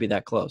and they won't be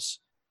that close.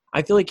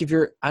 I feel like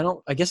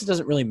I guess it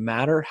doesn't really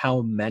matter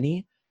how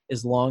many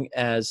as long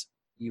as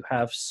you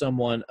have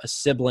a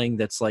sibling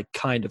that's like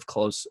kind of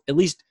close, at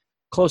least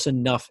close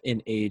enough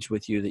in age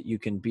with you that you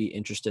can be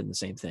interested in the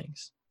same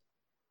things.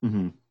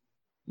 Mm-hmm.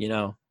 You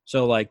know?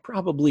 So like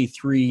probably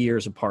 3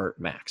 years apart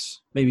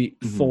max. Maybe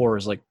 4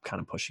 is like kind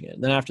of pushing it.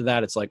 And then after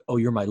that, it's like, oh,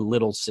 you're my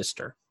little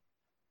sister.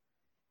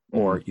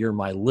 Or you're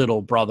my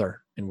little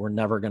brother and we're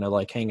never going to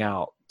like hang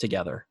out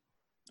together.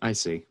 I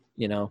see.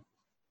 You know?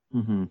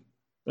 Mm-hmm.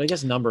 But I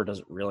guess number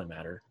doesn't really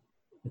matter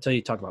until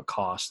you talk about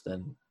cost.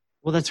 Then,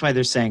 well, that's why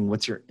they're saying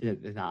what's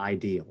the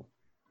ideal.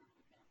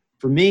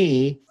 For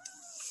me,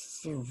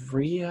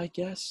 3, I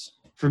guess.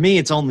 For me,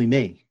 it's only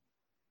me.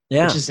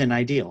 Yeah, which is an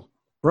ideal.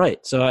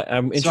 Right. So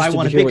I'm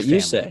interested to hear what you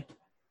say.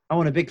 I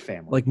want a big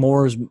family. Like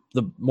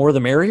the more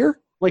the merrier.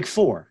 Like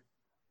 4.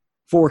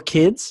 4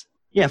 kids.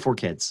 Yeah, 4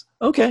 kids.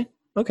 Okay.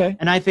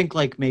 And I think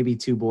like maybe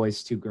 2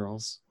 boys, 2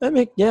 girls. That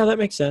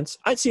makes sense.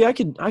 I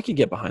could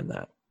get behind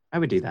that. I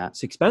would do that.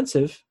 It's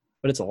expensive,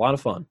 but it's a lot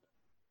of fun.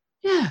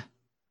 Yeah.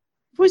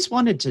 I've always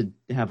wanted to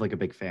have like a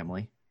big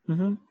family.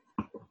 Mm-hmm.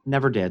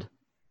 Never did.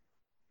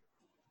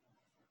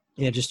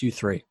 Yeah, just you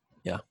 3.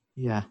 Yeah.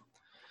 Yeah.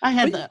 I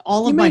had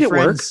all of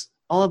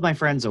my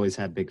friends always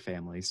had big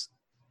families.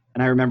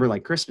 And I remember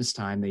like Christmas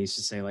time, they used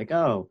to say like,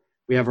 oh,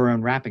 we have our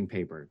own wrapping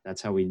paper.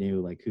 That's how we knew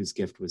like whose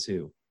gift was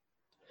who.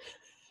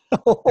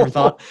 Never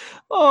thought?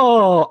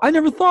 Oh, I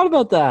never thought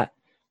about that.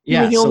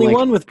 Yeah, you're the only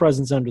one with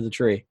presents under the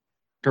tree.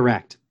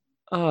 Correct.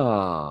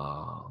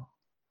 Oh,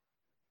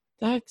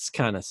 that's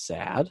kind of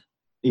sad.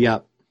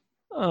 Yep.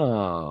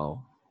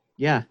 Oh.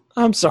 Yeah.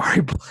 I'm sorry,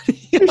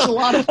 buddy. There's a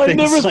lot of things I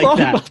never like thought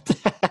that. about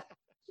that.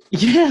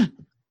 Yeah.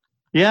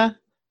 Yeah.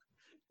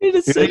 You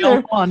just sit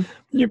there.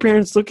 Your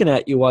parents looking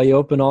at you while you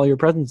open all your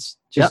presents.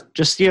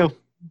 Just you.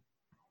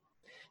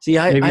 See,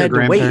 I had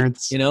to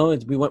wait. You know,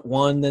 we went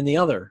one, then the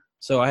other.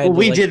 So I had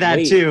we did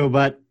that too,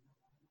 but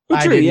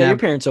true. Yeah, your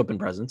parents open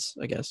presents,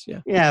 I guess. Yeah.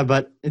 Yeah,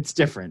 but it's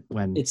different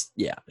when it's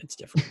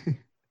different.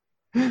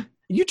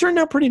 You turned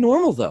out pretty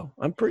normal though.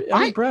 I'm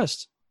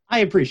impressed. I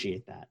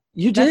appreciate that.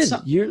 You did.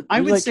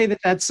 I would say that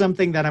that's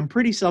something that I'm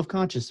pretty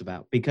self-conscious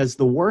about because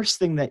the worst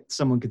thing that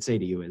someone could say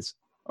to you is,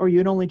 "Are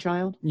you an only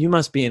child?" You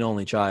must be an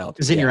only child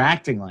because then you're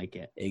acting like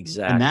it.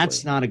 Exactly, and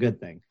that's not a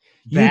good thing.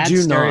 Bad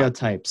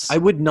stereotypes. I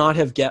would not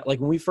have when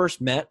we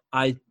first met.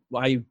 I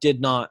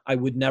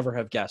would never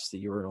have guessed that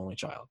you were an only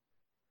child.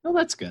 Oh,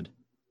 that's good.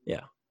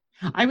 Yeah.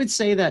 I would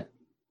say that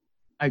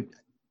I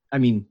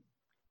mean,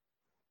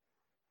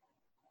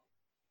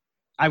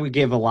 I would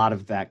give a lot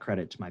of that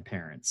credit to my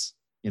parents,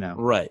 you know.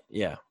 Right,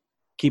 yeah.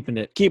 Keeping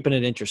it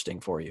interesting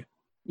for you.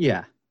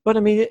 Yeah. But I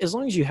mean, as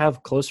long as you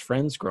have close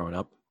friends growing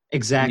up.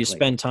 Exactly. You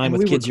spend time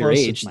with kids your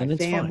age, then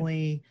it's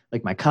family, fine.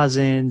 Like my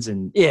cousins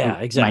and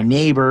exactly. my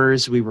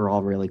neighbors, we were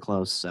all really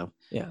close, so.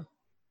 Yeah.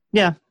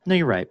 Yeah, no,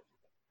 you're right.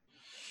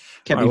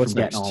 Kept me from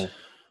getting all,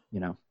 you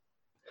know.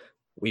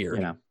 Weird.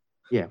 You know.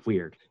 Yeah,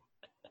 weird.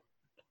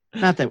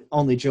 Not that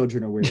only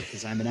children are weird,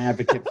 because I'm an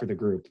advocate for the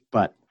group,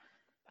 but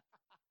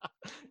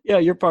Yeah,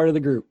 you're part of the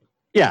group.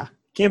 yeah,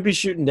 Can't be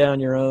shooting down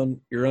your own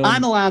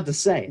I'm allowed to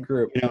say it.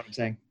 group. You know what I'm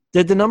saying?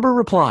 Did the number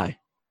reply?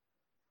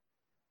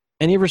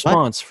 Any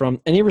response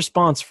from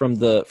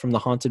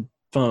the haunted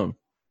phone?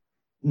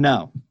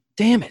 No,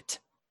 Damn it.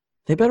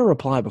 They better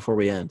reply before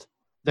we end.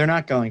 they're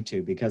not going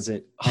to, because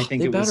I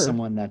think they it was better.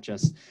 someone that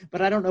just,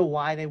 but I don't know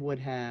why they would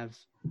have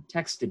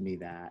texted me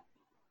that.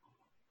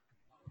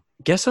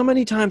 Guess how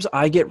many times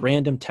I get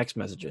random text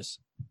messages?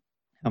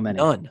 How many?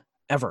 None.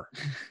 Ever.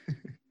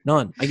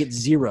 None. I get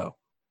 0.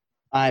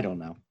 I don't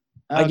know.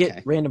 I get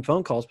Okay. random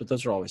phone calls, but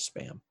those are always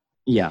spam.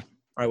 Yeah. All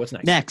right, what's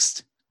next?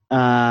 Next.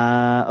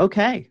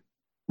 Okay.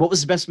 What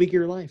was the best week of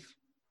your life?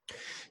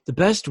 The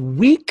best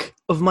week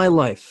of my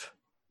life.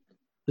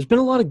 There's been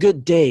a lot of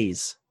good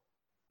days,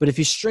 but if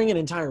you string an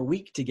entire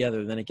week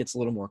together, then it gets a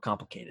little more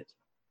complicated.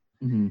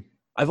 Mm-hmm.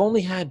 I've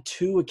only had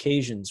 2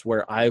 occasions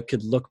where I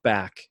could look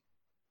back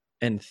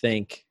and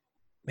think,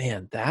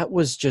 man, that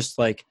was just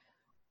like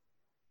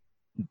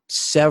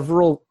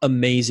several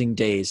amazing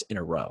days in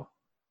a row,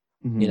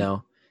 Mm-hmm. you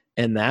know,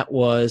 and that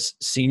was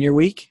senior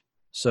week.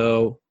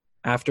 So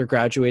after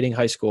graduating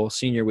high school,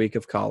 senior week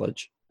of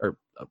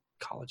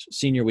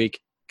senior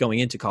week going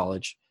into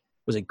college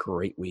was a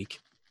great week.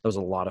 It was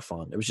a lot of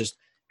fun. It was just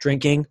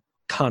drinking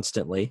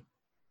constantly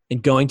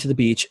and going to the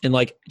beach and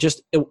like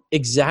just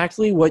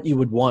exactly what you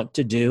would want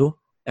to do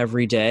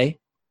every day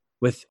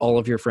with all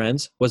of your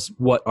friends was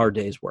what our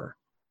days were.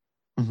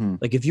 Mm-hmm.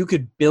 Like if you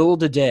could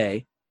build a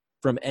day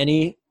from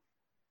any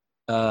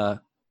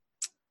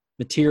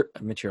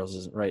materials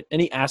isn't right,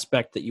 any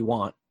aspect that you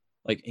want,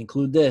 like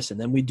include this and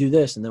then we do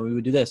this and then we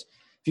would do this.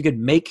 If you could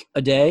make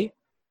a day,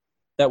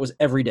 that was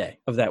every day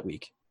of that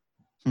week.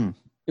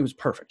 It was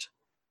perfect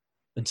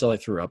until I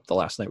threw up the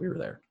last night we were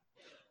there.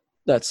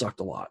 That sucked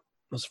a lot.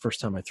 It was the first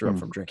time I threw up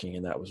from drinking,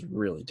 and that was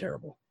really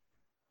terrible.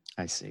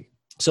 I see.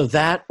 So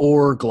that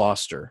or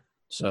Gloucester.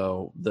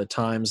 So the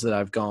times that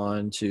I've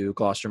gone to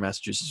Gloucester,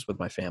 Massachusetts with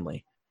my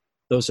family,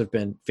 those have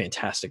been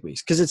fantastic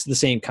weeks because it's the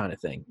same kind of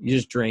thing. You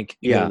just drink,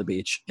 you go to the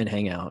beach and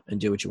hang out and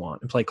do what you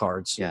want and play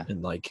cards. Yeah.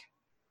 And like,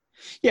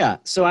 yeah.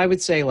 So I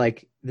would say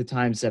like the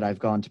times that I've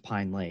gone to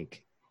Pine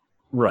Lake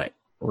right.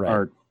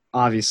 are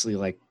obviously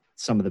like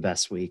some of the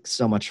best weeks.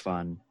 So much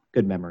fun,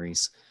 good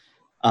memories.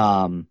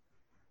 But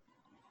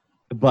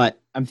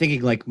I'm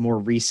thinking like more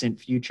recent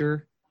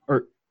future,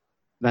 or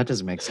that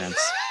doesn't make sense.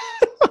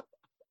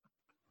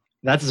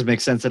 That doesn't make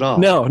sense at all.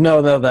 No,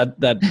 that's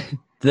an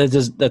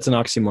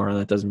oxymoron.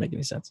 That doesn't make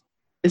any sense.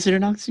 Is it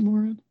an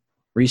oxymoron?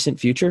 Recent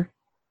future?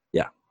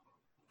 Yeah,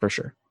 for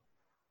sure.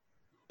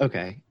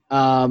 Okay.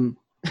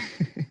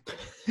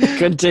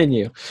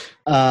 Continue.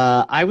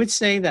 I would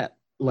say that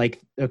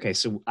like, okay,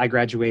 so I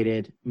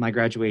graduated, my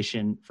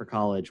graduation for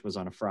college was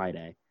on a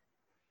Friday.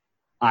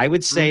 I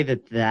would say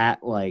that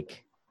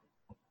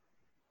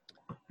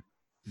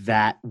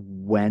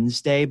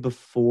Wednesday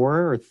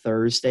before or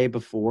Thursday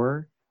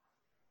before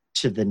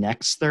to the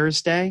next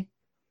Thursday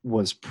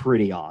was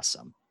pretty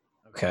awesome.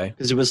 Okay.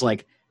 Because it was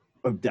like,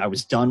 I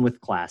was done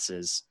with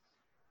classes.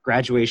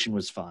 Graduation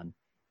was fun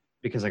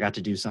because I got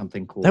to do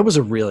something cool. That was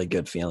a really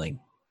good feeling.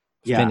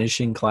 Yeah.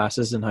 Finishing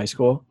classes in high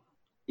school.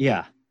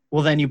 Yeah.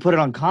 Well, then you put it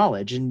on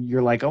college and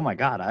you're like, oh my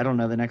God, I don't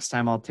know the next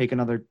time I'll take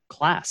another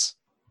class.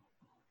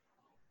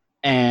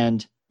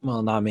 And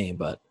well, not me,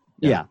 but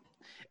yeah.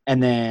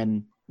 And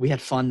then we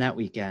had fun that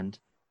weekend.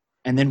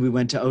 And then we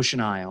went to Ocean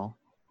Isle.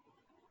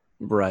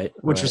 Right.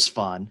 Which was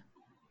fun.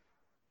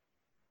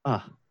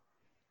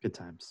 Good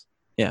times.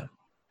 Yeah.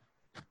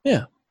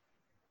 Yeah.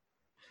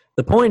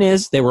 The point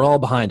is they were all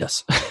behind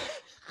us.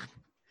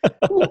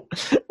 well,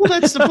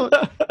 that's the point.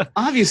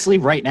 Obviously,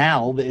 right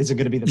now isn't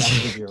going to be the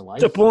best of your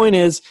life. The point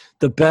is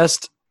the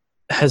best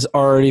has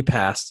already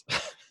passed.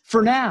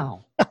 For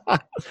now.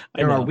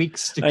 There are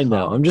weeks to come. I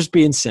know. I'm just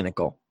being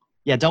cynical.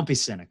 Yeah, don't be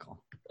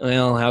cynical.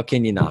 Well, how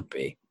can you not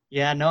be?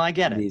 Yeah, no, I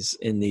get it.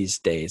 In these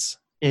days.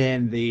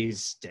 In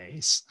these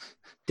days.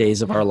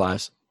 Days of our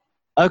lives.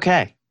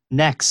 Okay,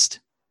 next.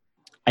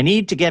 I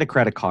need to get a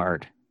credit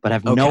card, but I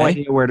have no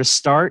idea where to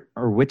start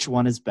or which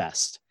one is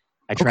best.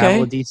 I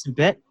travel a decent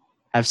bit,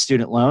 have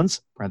student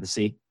loans,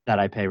 parenthesis, that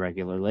I pay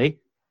regularly.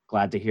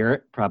 Glad to hear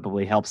it.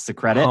 Probably helps the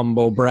credit.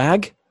 Humble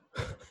brag.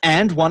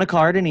 And want a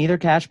card in either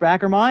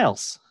cashback or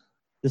miles.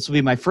 This will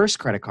be my first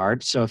credit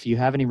card, so if you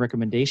have any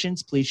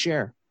recommendations, please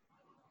share.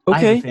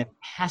 Okay. I have a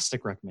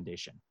fantastic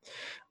recommendation.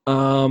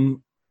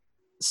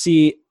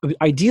 See,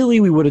 ideally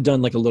we would have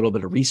done like a little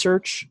bit of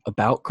research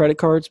about credit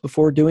cards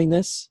before doing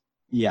this.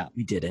 Yeah.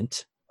 We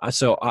didn't.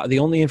 So the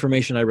only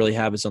information I really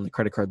have is on the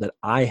credit card that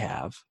I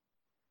have.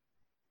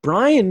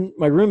 Brian,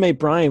 my roommate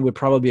Brian, would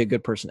probably be a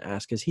good person to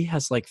ask because he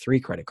has like 3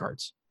 credit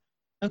cards.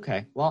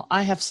 Okay. Well,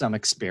 I have some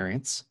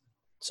experience.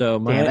 So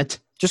Damn it.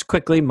 Just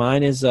quickly,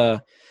 mine is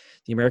the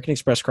American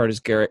Express card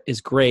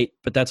is great,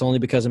 but that's only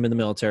because I'm in the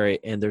military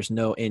and there's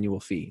no annual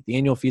fee. The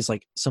annual fee is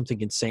like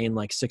something insane,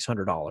 like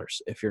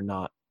 $600 if you're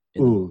not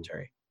in the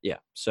military. Yeah.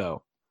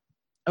 So.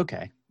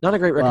 Okay. Not a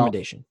great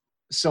recommendation.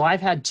 So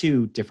I've had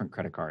 2 different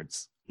credit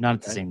cards, not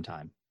at the same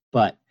time,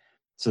 but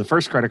So the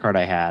first credit card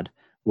I had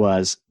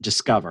was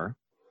Discover,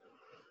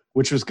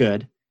 which was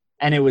good.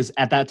 And it was,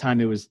 at that time,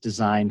 it was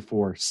designed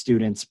for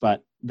students,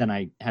 but then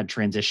I had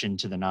transitioned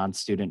to the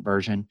non-student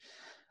version.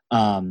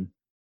 And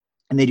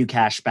they do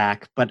cash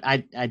back, but I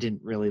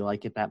didn't really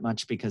like it that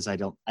much because I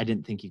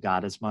didn't think you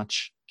got as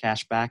much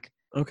cash back.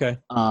 Okay.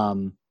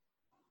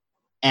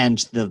 And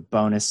the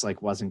bonus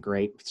like wasn't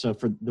great. So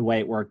for the way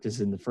it worked is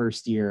in the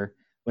first year,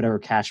 whatever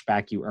cash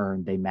back you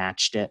earned, they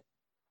matched it.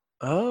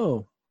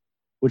 Oh.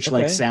 Which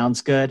Okay. like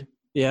sounds good.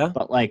 Yeah.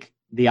 But like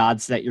the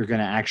odds that you're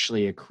going to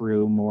actually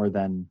accrue more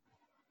than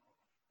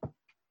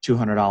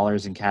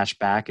 $200 in cash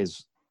back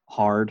is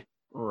hard.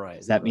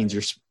 Right. That means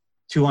your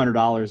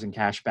 $200 in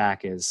cash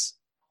back is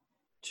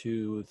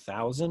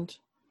 2,000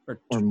 or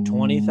Or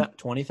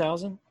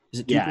 20,000? Is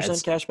it 2% Yeah,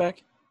 cash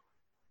back?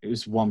 it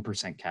was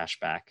 1% cash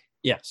back.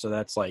 Yeah, so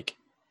that's like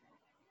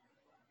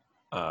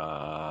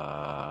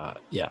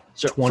yeah,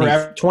 So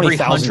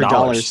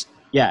 $20,000.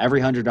 Yeah,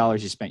 every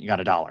 $100 you spent, you got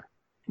 $1.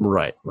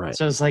 Right.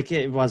 So it's like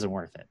it wasn't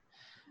worth it.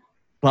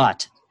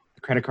 But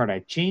the credit card I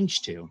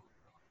changed to,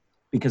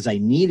 because I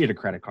needed a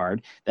credit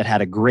card that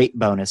had a great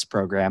bonus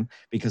program,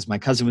 because my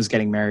cousin was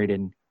getting married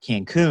in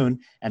Cancun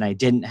and I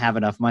didn't have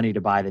enough money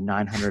to buy the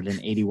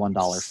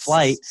 $981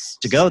 flight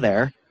to go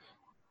there,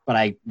 but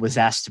I was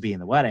asked to be in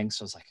the wedding.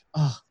 So I was like,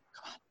 oh,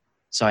 God.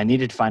 So I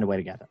needed to find a way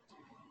to get it.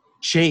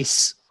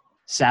 Chase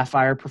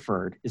Sapphire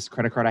Preferred is the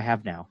credit card I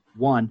have now.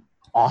 One,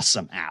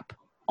 awesome app.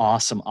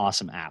 Awesome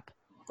app.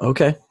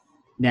 Okay.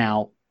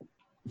 Now,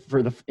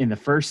 in the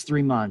first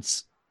 3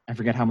 months, I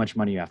forget how much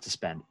money you have to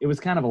spend. It was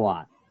kind of a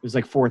lot. It was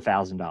like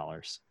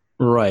 $4,000.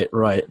 Right.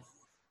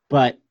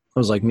 But It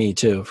was like me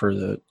too for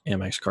the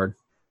Amex card.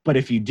 But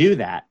if you do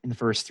that in the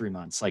first 3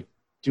 months, like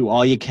do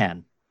all you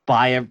can,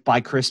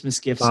 buy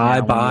Christmas gifts.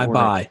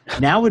 Buy.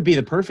 Now would be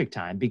the perfect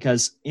time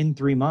because in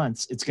 3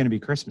 months it's going to be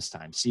Christmas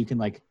time, so you can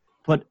like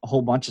put a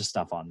whole bunch of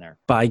stuff on there.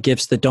 Buy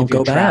gifts that don't If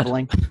you're go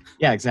traveling. bad.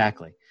 Yeah,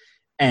 exactly.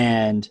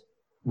 And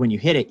when you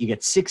hit it, you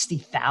get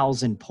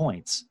 60,000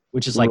 points,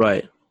 which is like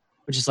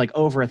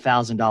over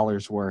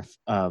 $1,000 worth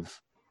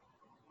of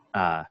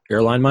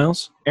airline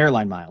miles.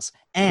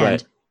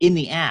 And in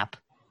the app,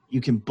 you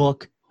can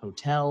book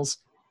hotels,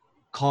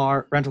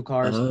 rental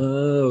cars,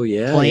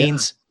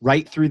 planes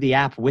right through the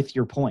app with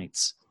your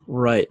points.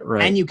 Right.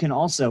 And you can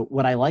also,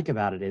 what I like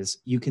about it is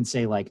you can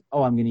say like,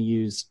 oh, I'm going to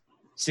use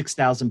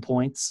 6,000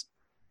 points.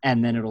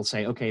 And then it'll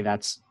say, okay,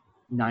 that's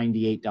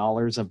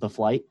 $98 of the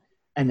flight,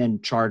 and then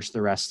charge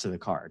the rest to the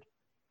card.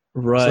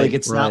 Right. So like,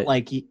 it's not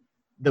like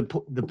the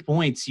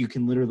points you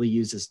can literally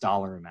use as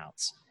dollar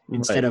amounts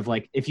instead of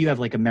like, if you have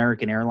like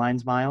American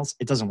Airlines miles,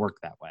 it doesn't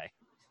work that way.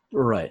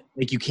 Right.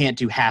 Like you can't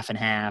do half and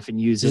half and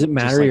use it. Does it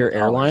matter like your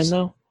dollars. airline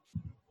though?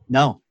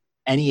 No,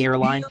 any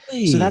airline.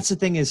 Really? So that's the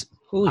thing is,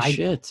 holy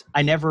shit.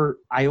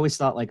 I always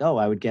thought like, oh,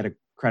 I would get a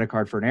credit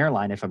card for an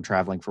airline if I'm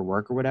traveling for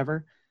work or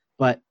whatever.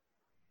 But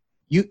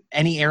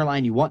any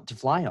airline you want to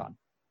fly on.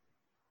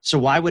 So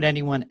why would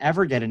anyone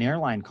ever get an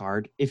airline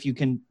card if you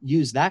can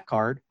use that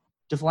card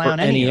to fly on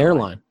any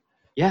airline?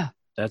 Yeah.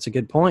 That's a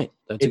good point.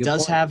 It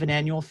does have an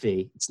annual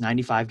fee. It's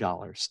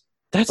 $95.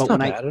 That's not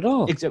bad at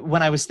all.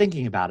 When I was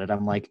thinking about it,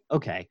 I'm like,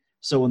 okay,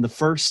 so in the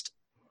first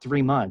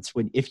 3 months,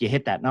 if you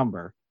hit that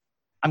number,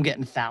 I'm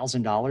getting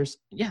 $1,000.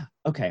 Yeah.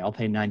 Okay. I'll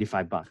pay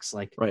 $95.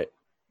 Like, right.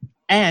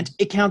 And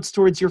it counts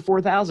towards your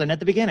 4,000 at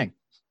the beginning.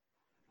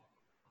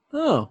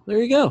 Oh, there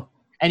you go.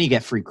 And you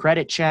get free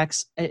credit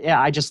checks. Yeah,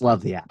 I just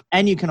love the app.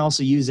 And you can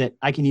also use it.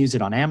 I can use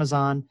it on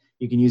Amazon.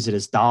 You can use it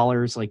as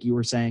dollars, like you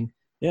were saying.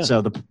 Yeah.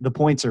 So the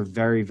points are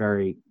very,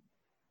 very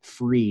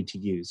free to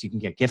use. You can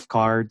get gift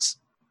cards.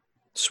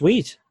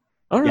 Sweet.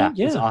 All right.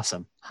 Yeah. It's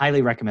awesome.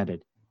 Highly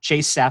recommended.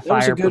 Chase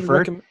Sapphire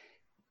Preferred.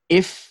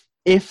 If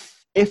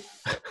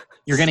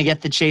you're going to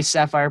get the Chase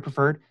Sapphire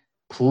Preferred,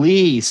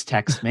 please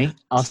text me.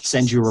 I'll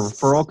send you a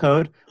referral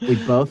code. We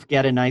both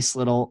get a nice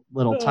little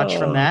touch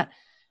from that.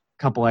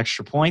 Couple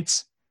extra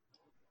points.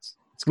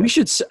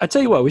 I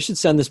tell you what, we should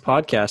send this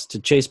podcast to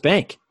Chase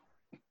Bank.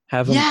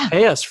 Have them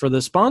pay us for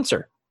the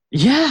sponsor.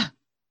 Yeah.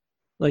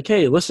 Like,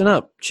 hey, listen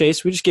up,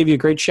 Chase. We just gave you a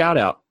great shout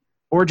out.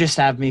 Or just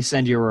have me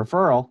send you a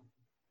referral.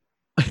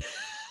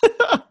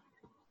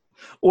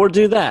 Or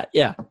do that.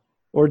 Yeah.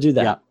 Or do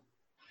that. Yeah.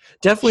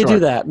 Definitely do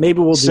that. Maybe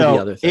we'll do the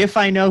other thing. If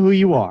I know who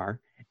you are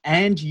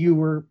and you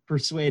were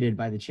persuaded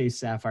by the Chase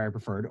Sapphire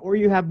Preferred, or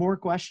you have more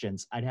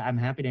questions, I'm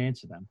happy to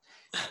answer them.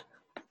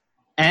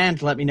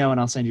 And let me know, and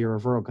I'll send you a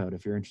referral code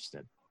if you're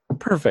interested.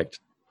 Perfect.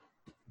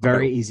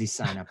 Very easy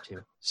sign up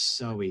too.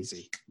 So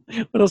easy.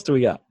 What else do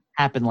we got?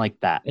 Happen like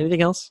that.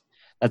 Anything else?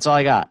 That's all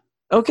I got.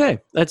 Okay.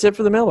 That's it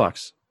for the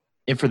mailbox.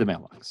 It for the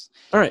mailbox.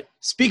 All right.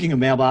 Speaking of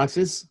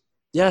mailboxes.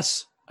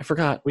 Yes. I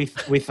forgot. We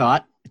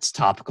thought it's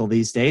topical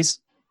these days.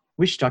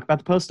 We should talk about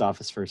the post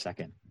office for a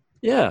second.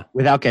 Yeah.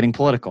 Without getting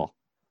political.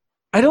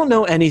 I don't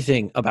know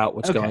anything about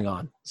what's going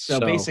on. So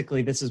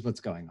basically, this is what's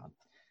going on.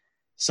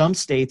 Some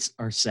states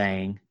are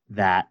saying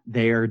that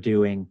they are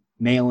doing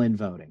mail-in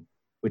voting,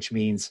 which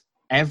means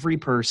every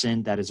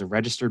person that is a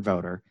registered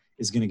voter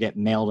is going to get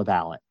mailed a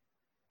ballot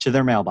to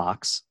their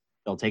mailbox,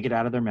 They'll take it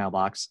out of their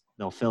mailbox,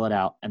 they'll fill it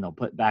out, and they'll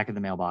put it back in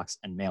the mailbox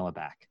and mail it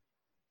back.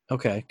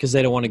 Okay, because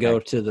they don't want to go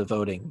to the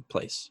voting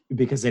place.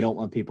 Because they don't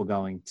want people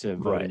going to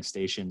voting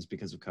stations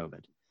because of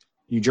COVID.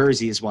 New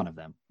Jersey is one of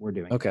them. We're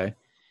doing Okay.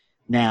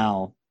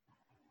 Now,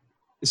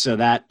 so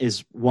that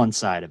is one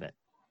side of it.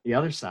 The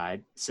other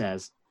side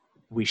says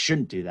we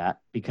shouldn't do that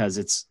because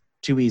it's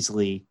too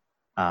easily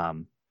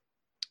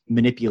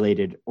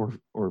manipulated,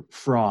 or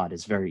fraud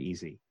is very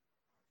easy,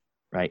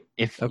 right?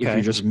 If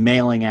you're just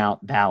mailing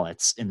out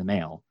ballots in the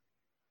mail,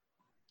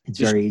 it's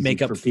just very easy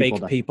make up for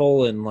fake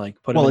people and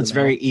like put them in it's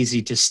very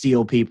easy to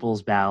steal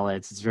people's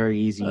ballots. It's very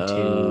easy to.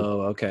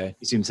 Oh, okay.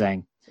 You see what I'm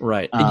saying?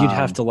 Right. And you'd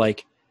have to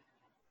like,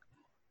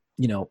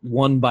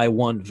 one by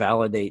one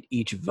validate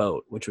each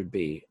vote, which would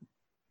be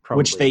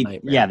probably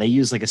they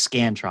use like a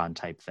Scantron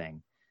type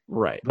thing.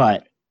 Right.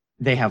 But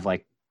they have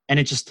and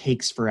it just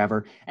takes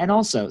forever. And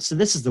also, so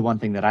this is the one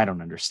thing that I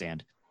don't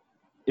understand.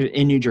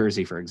 In New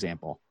Jersey, for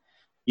example,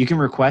 you can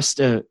request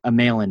a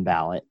mail-in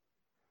ballot.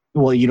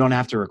 Well, you don't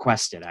have to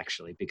request it,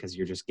 actually, because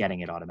you're just getting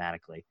it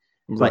automatically.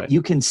 Right. But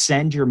you can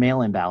send your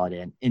mail-in ballot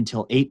in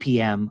until 8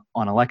 p.m.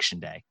 on Election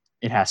Day.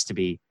 It has to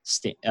be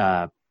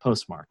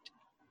postmarked.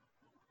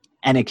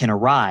 And it can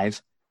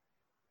arrive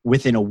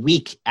within a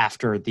week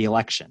after the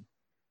election,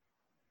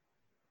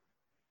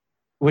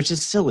 which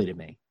is silly to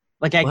me.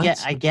 I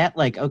get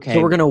okay.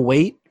 So we're going to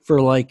wait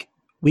for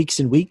weeks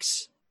and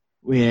weeks?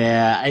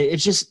 Yeah,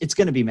 it's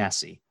going to be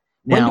messy.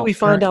 When do we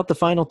find out the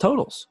final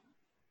totals?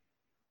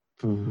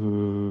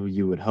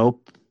 You would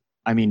hope.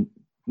 I mean,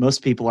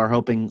 most people are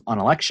hoping on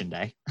Election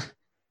Day.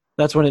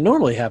 That's when it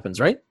normally happens,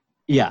 right?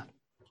 Yeah.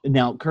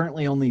 Now,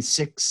 currently only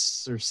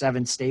 6 or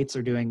 7 states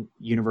are doing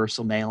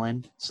universal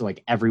mail-in, so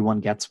everyone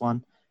gets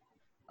one.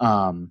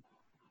 Now,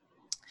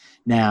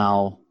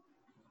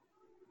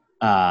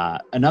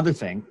 another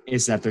thing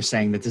is that they're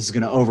saying that this is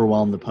going to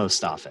overwhelm the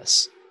post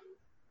office,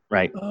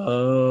 right?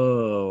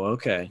 Oh,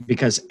 okay.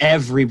 Because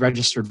every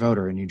registered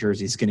voter in New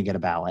Jersey is going to get a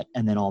ballot,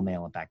 and then I'll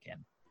mail it back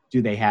in.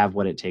 Do they have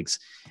what it takes?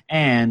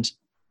 And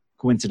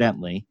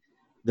coincidentally,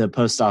 the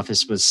post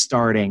office was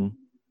starting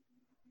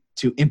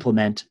to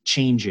implement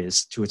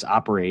changes to its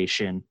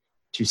operation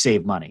to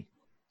save money.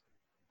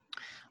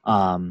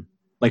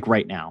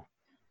 Right now,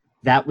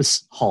 that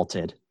was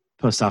halted.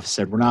 Post office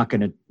said, we're not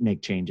going to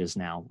make changes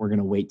now. We're going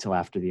to wait till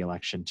after the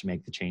election to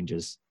make the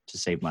changes to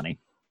save money.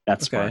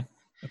 That's smart.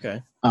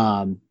 Okay.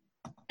 And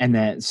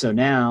then, so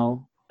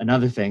now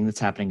another thing that's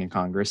happening in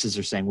Congress is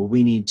they're saying, well,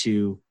 we need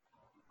to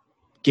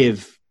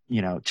give,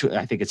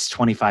 I think it's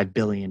 $25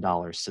 billion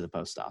to the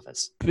post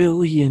office. $1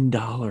 billion.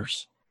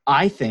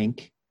 I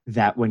think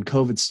that when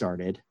COVID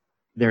started,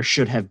 there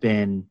should have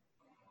been,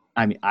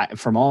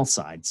 from all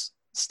sides,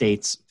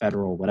 states,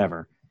 federal,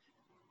 whatever,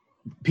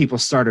 people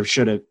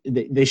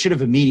they should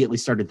have immediately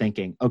started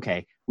thinking,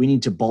 okay, we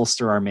need to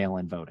bolster our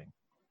mail-in voting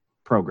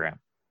program.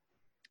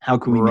 How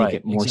can we make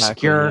it more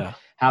secure? Yeah.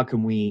 How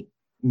can we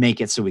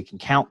make it so we can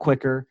count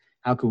quicker?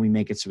 How can we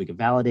make it so we can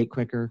validate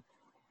quicker,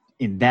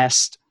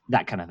 invest,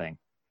 that kind of thing?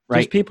 Right?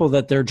 There's people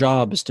that their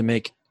job is to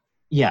make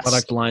yes.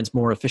 product lines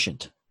more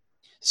efficient.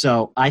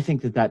 So I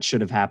think that should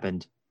have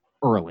happened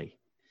early.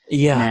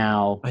 Yeah,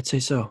 now, I'd say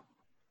so.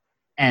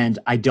 And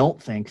I don't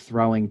think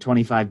throwing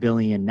 $25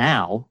 billion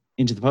now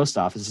into the post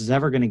office is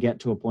ever going to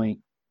get to a point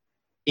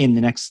in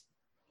the next.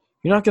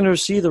 You're not going to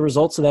see the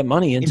results of that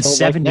money until in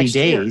 70 next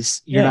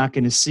days. Year. You're not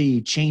going to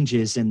see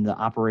changes in the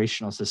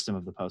operational system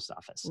of the post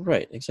office.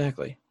 Right,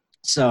 exactly.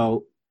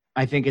 So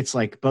I think it's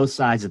both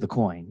sides of the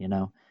coin,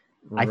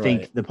 Right. I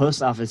think the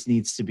post office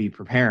needs to be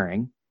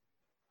preparing.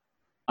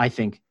 I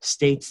think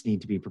states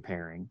need to be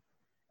preparing.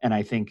 And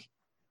I think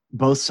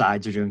both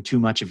sides are doing too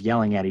much of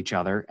yelling at each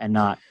other and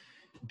not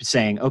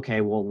saying,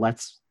 okay, well,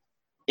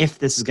 if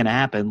this is going to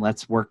happen,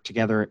 let's work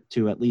together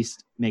to at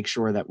least make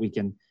sure that we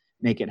can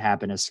make it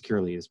happen as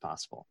securely as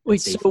possible.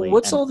 Wait, so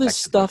what's all this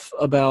stuff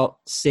about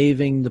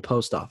saving the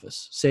post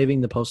office,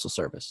 saving the postal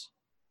service?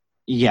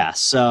 Yeah,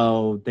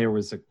 so there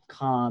was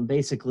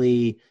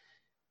basically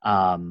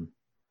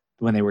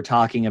when they were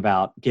talking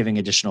about giving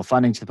additional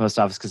funding to the post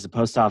office, because the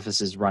post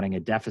office is running a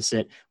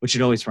deficit, which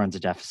it always runs a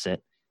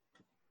deficit.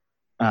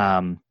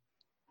 And,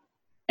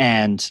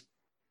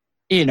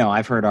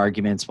 I've heard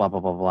arguments, blah,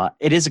 blah, blah, blah.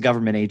 It is a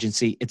government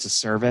agency. It's a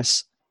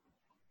service.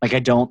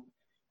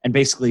 And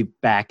basically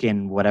back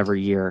in whatever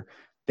year,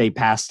 they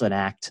passed an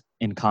act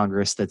in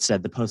Congress that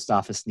said the post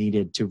office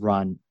needed to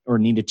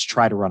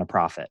try to run a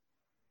profit.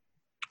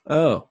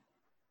 Oh.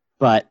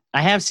 But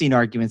I have seen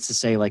arguments to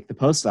say the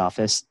post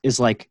office is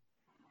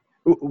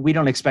we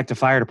don't expect a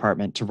fire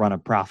department to run a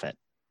profit.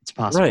 It's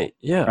possible. Right.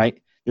 Yeah.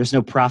 Right. There's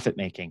no profit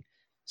making.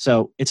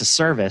 So it's a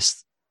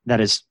service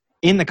that is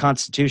in the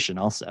Constitution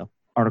also,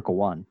 Article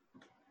 1.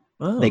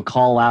 Oh. They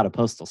call out a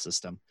postal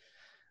system.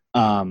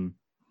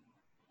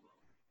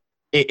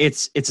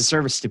 It's a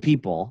service to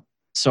people.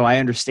 So I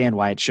understand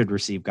why it should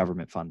receive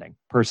government funding,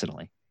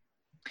 personally.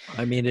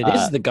 I mean, it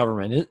is the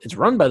government. It's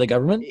run by the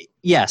government.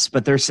 Yes,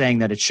 but they're saying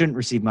that it shouldn't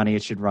receive money.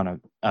 It should run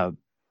a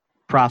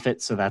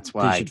profit. So that's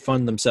why they should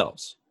fund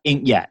themselves.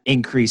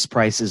 Increase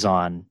prices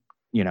on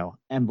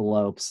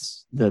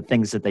envelopes, the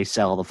things that they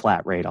sell, the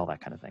flat rate, all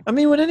that kind of thing. I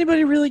mean, would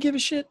anybody really give a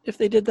shit if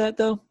they did that,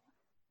 though?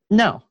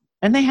 No.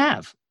 And they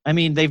have. I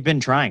mean, they've been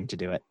trying to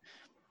do it.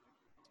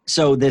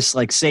 So this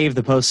save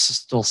the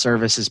postal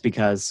service is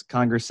because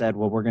Congress said,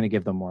 well, we're going to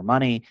give them more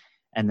money.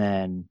 And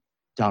then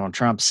Donald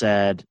Trump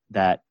said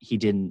that he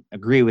didn't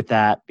agree with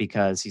that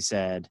because he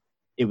said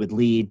it would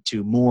lead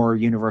to more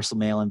universal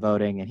mail-in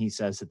voting. And he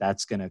says that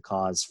that's going to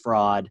cause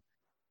fraud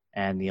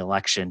and the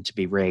election to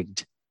be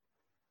rigged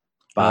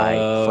by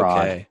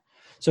fraud. Okay.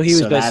 So he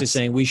was basically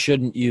saying we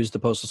shouldn't use the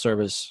postal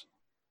service.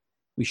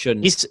 We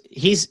shouldn't.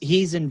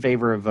 He's in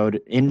favor of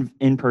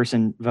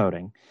in-person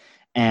voting,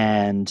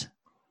 and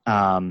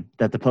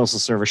that the postal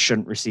service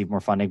shouldn't receive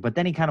more funding. But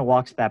then he kind of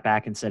walks that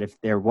back and said if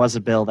there was a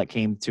bill that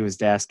came to his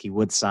desk, he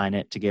would sign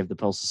it to give the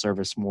postal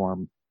service more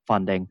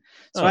funding.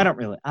 So I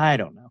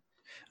don't know.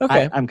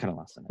 Okay. I'm kind of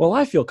lost in it. Well,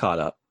 I feel caught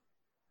up.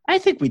 I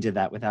think we did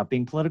that without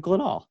being political at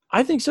all.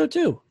 I think so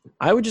too.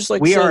 I would just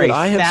like to say that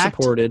I have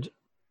supported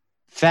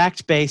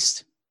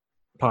fact-based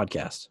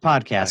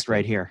podcast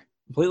right here.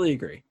 Completely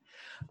agree.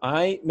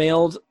 I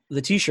mailed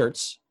the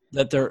T-shirts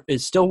that there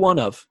is still one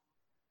of.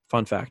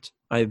 Fun fact.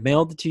 I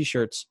mailed the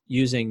T-shirts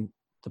using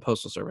the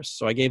postal service.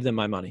 So I gave them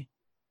my money.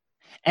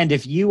 And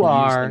if you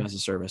are as a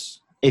service,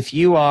 if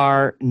you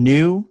are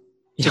new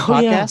to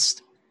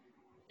podcast,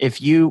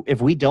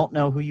 if we don't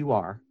know who you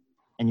are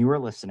and you are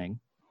listening,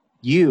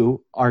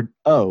 you are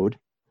owed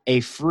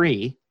a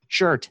free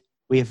shirt.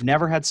 We have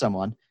never had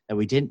someone that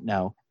we didn't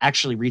know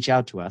actually reach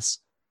out to us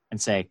and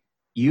say,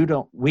 I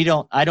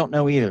don't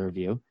know either of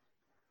you,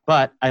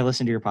 but I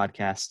listened to your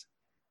podcast.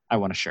 I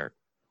want a shirt.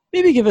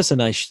 Maybe give us a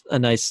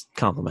nice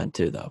compliment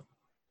too, though.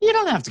 You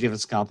don't have to give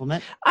us a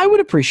compliment. I would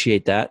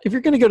appreciate that. If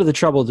you're going to go to the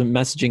trouble of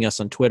messaging us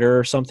on Twitter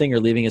or something or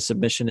leaving a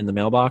submission in the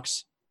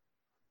mailbox.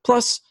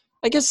 Plus,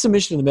 I guess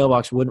submission in the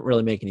mailbox wouldn't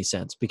really make any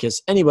sense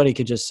because anybody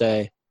could just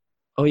say,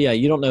 oh yeah,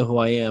 you don't know who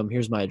I am.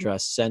 Here's my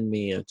address. Send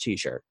me a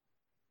T-shirt.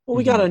 Well,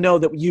 we got to know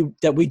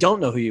that we don't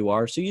know who you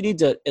are. So you need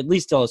to at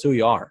least tell us who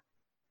you are.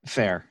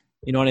 Fair.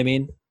 You know what I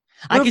mean?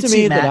 I could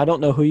see Matt, that I don't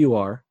know who you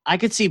are. I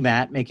could see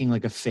Matt making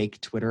a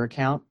fake Twitter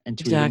account and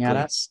tweeting at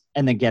us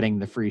and then getting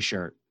the free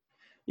shirt.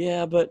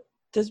 Yeah, but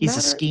he's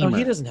a schemer. Oh,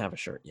 he doesn't have a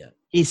shirt yet.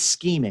 He's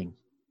scheming.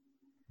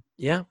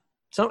 Yeah.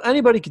 So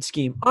anybody could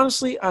scheme.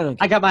 Honestly, I don't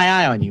care. I got my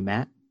eye on you,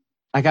 Matt.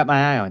 I got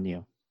my eye on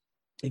you.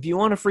 If you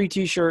want a free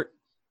T-shirt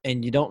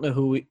and you don't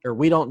know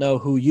we don't know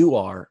who you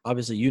are,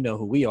 obviously you know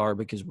who we are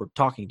because we're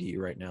talking to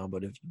you right now.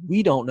 But if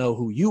we don't know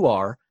who you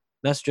are,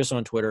 message us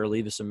on Twitter,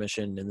 leave a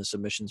submission in the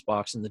submissions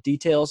box and the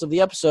details of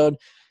the episode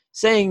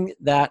saying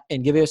that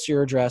and give us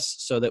your address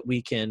so that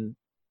we can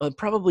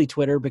probably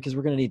Twitter because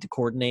we're going to need to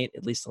coordinate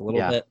at least a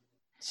little bit.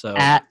 So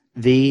at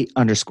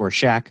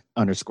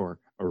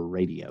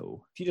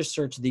 @the_Shack_radio. If you just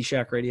search The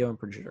Shack Radio, I'm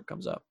pretty sure it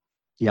comes up.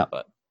 Yeah.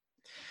 But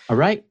all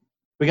right.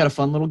 We got a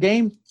fun little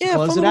game. Yeah,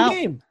 close fun it little out.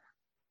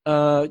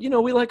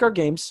 game. We like our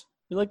games.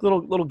 We like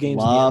little games.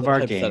 Love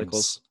our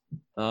games.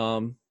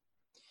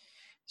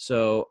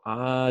 So,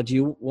 do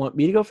you want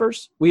me to go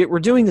first? We're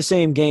doing the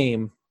same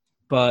game,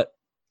 but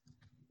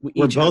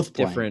we're both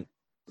different.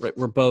 Right,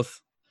 we're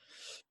both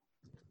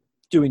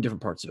doing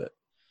different parts of it.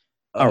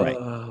 All right.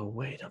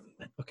 Wait a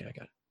minute. Okay, I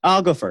got it.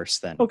 I'll go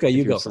first then. Okay,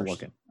 you go first.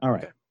 Looking. All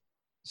right. Okay.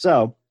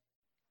 So,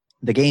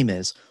 the game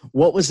is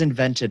what was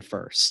invented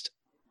first?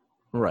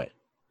 Right.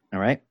 All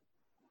right.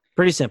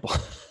 Pretty simple.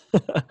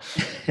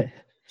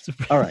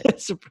 All right.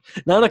 It's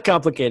not a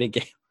complicated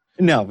game.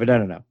 No.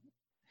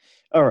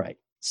 All right.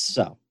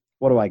 So,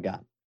 what do I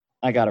got?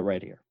 I got it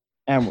right here.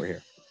 And we're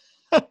here.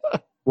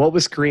 What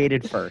was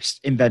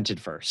invented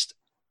first?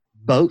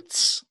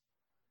 Boats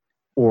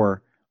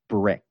or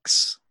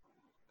bricks?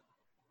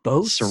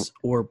 Boats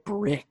or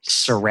bricks?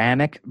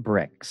 Ceramic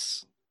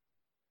bricks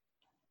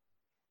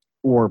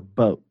or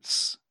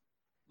boats?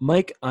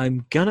 Mike,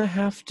 I'm going to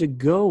have to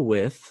go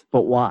with...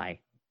 But why?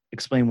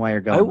 Explain why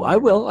you're going. I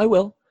will.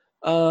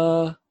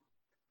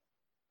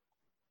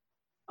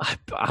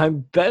 I'm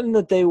betting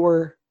that they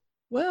were...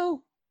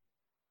 Well...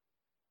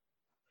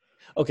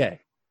 Okay.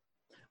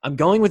 I'm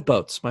going with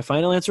boats. My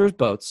final answer is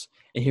boats,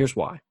 and here's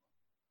why.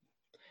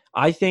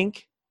 I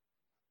think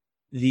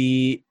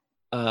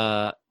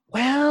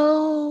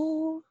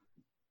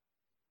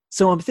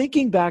so I'm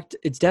thinking back to,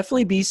 it's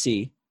definitely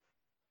BC.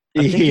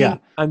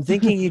 I'm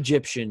thinking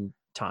Egyptian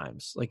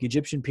times, like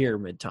Egyptian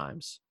pyramid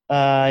times.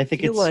 I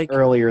think it's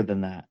earlier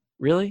than that.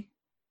 Really?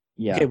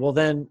 Yeah. Okay, well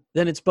then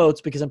it's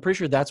boats because I'm pretty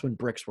sure that's when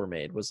bricks were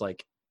made. Was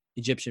like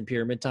Egyptian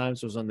pyramid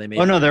times was when they made.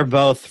 Oh no, they're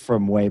both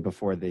from way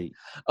before the.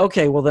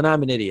 Okay, well then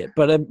I'm an idiot.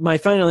 But my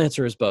final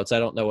answer is boats. I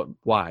don't know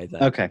why.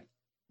 Then. Okay,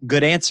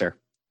 good answer.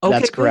 Okay,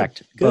 that's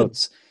correct. Good.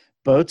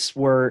 Boats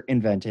were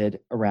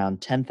invented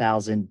around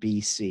 10,000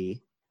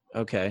 BC.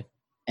 Okay.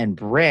 And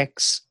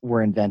bricks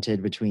were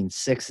invented between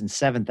 6,000 and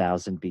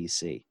 7,000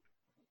 BC.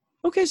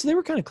 Okay, so they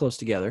were kind of close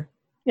together.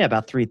 Yeah,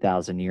 about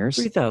 3,000 years.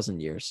 3,000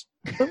 years.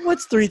 But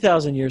what's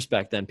 3,000 years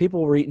back then?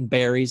 People were eating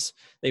berries.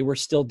 They were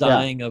still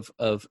dying of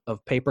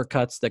paper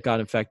cuts that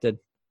got infected.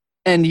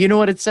 And you know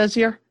what it says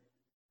here?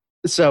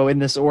 So in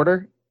this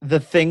order,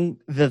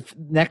 the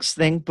next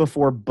thing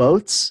before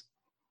boats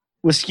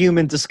was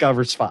human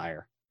discovers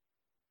fire.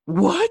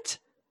 What?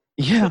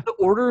 Yeah. The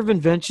order of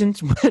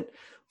inventions went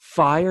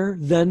fire,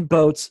 then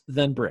boats,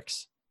 then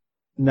bricks.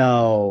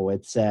 No,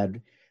 it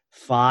said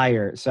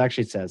fire. So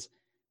actually it says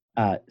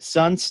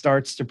sun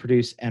starts to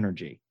produce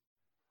energy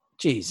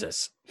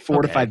Jesus.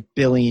 4 to Okay. 5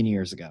 billion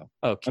years ago.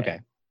 Okay. Okay.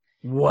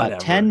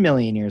 Whatever. 10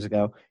 million years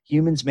ago,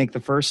 humans make the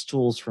first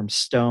tools from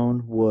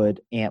stone,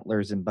 wood,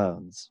 antlers, and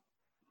bones.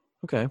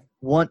 Okay.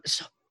 1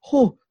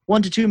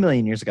 to 2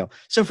 million years ago.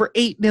 So for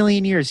 8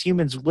 million years,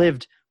 humans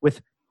lived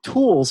with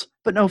tools,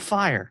 but no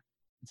fire.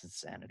 It's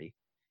insanity.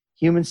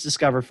 Humans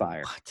discover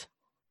fire. What?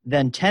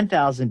 Then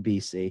 10,000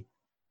 BC,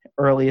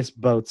 earliest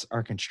boats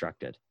are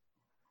constructed.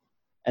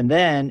 And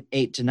then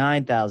 8 to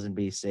 9,000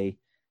 BC,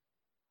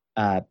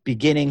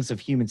 beginnings of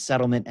human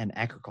settlement and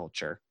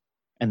agriculture.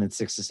 And then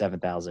 6 to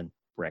 7,000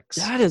 bricks.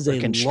 That is for a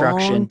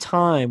construction, long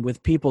time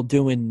with people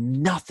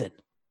doing nothing.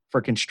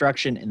 for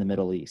construction in the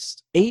Middle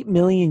East. 8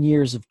 million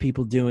years of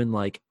people doing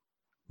like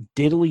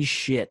diddly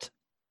shit,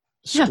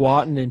 Yeah.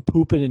 squatting and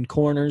pooping in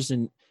corners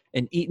and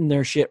eating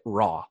their shit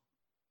raw.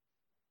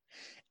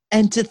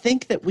 And to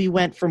think that we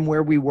went from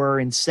where we were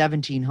in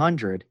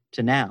 1700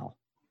 to now.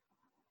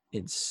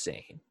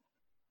 Insane.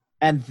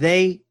 And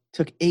they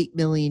took 8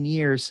 million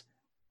years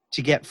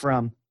to get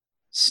from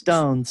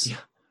stones Yeah.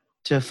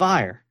 to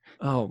fire.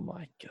 Oh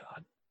my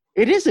God.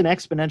 It is an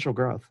exponential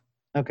growth.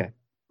 Okay,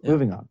 Yeah.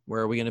 moving on.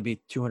 Where are we going to be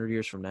 200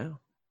 years from now?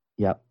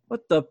 Yep.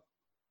 What the?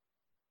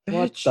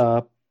 What Bitch.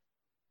 the?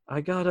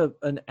 I got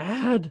an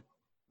ad.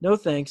 No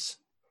thanks.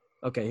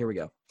 Okay, here we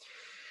go.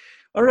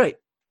 All right.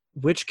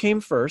 Which came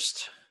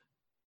first?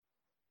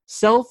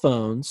 Cell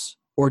phones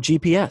or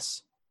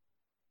GPS?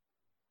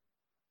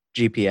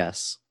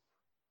 GPS.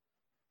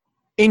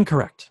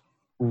 Incorrect.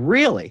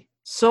 Really?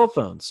 Cell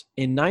phones.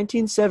 In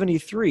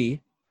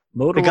 1973,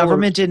 Motorola... The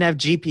government didn't have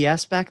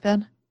GPS back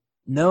then?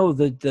 No,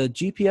 the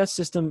GPS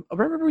system...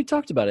 Remember we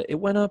talked about it. It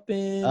went up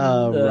in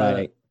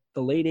Right.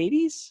 the late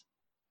 80s?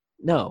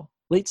 No.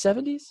 Late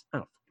 70s?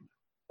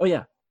 Oh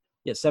yeah.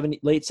 Yeah,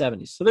 late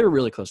 70s. So they were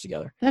really close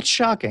together. That's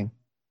shocking.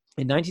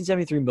 In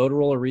 1973,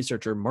 Motorola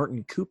researcher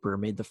Martin Cooper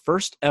made the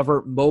first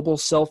ever mobile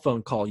cell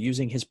phone call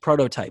using his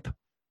prototype.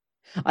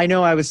 I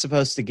know I was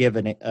supposed to give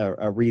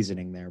a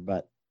reasoning there,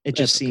 but it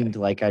just That's okay. seemed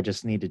like I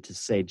just needed to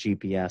say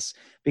GPS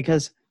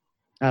because,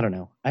 I don't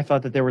know, I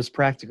thought that there was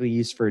practical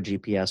use for a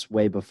GPS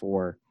way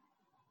before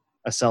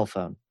a cell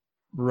phone.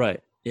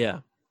 Right. Yeah.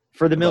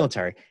 For the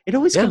military. It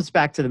always Yeah. comes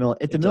back to the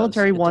military. If the It does.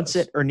 military It wants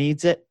does. it or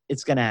needs it,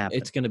 it's going to happen.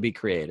 It's going to be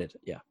created.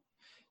 Yeah.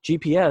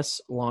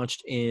 GPS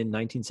launched in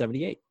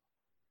 1978.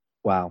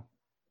 Wow.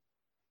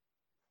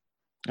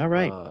 All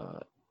right.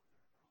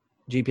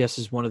 GPS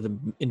is one of the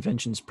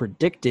inventions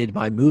predicted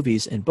by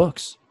movies and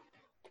books.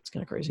 It's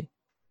kind of crazy.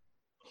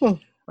 Huh. All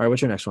right,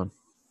 what's your next one?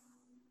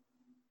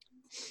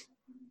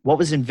 What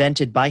was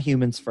invented by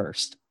humans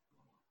first?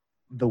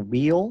 The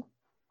wheel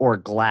or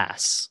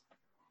glass?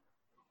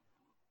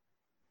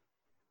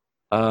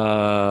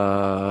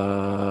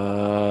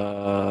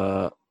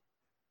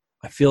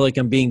 I feel like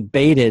I'm being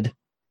baited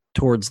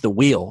towards the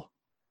wheel,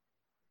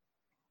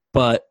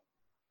 but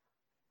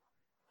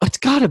it's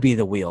got to be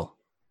the wheel.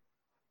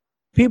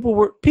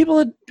 People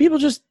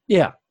just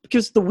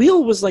because the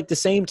wheel was like the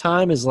same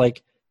time as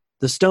like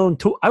the stone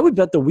tool. I would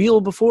bet the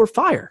wheel before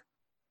fire.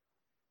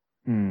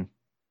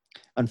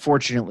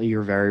 Unfortunately,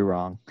 you're very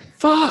wrong.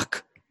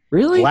 Fuck.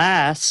 Really?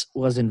 Glass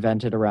was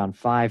invented around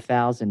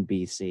 5000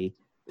 BC,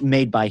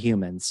 made by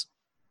humans.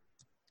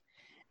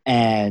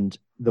 And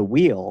the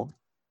wheel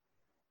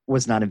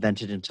was not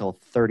invented until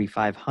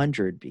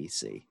 3500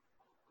 BC.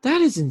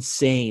 That is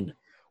insane.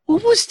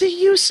 What was the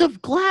use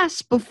of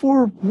glass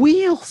before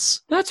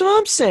wheels? That's what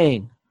I'm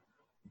saying.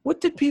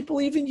 What did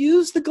people even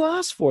use the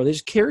glass for? They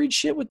just carried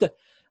shit with the...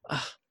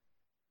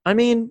 I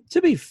mean,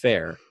 to be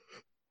fair,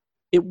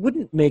 it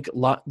wouldn't make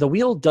the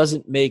wheel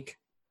doesn't make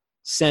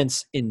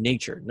sense in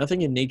nature.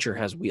 Nothing in nature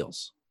has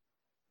wheels.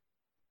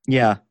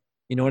 Yeah.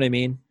 You know what I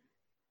mean?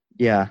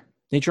 Yeah.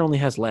 Nature only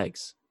has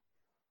legs.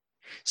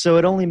 So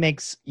it only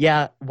makes...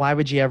 Yeah, why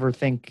would you ever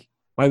think...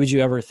 Why would you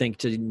ever think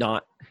to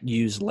not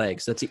use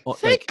legs? That's the...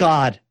 Thank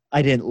God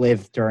I didn't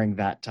live during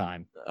that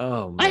time.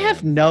 Oh, man. I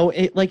have no...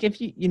 Like,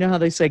 if you know how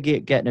they say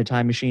get in a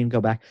time machine,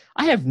 go back?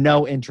 I have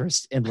no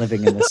interest in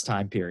living in this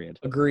time period.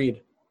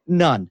 Agreed.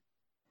 None.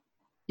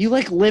 You,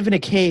 like, live in a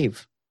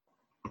cave.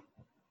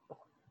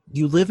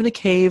 You live in a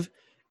cave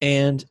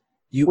and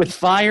you... With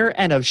fire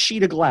and a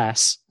sheet of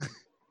glass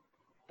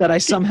that I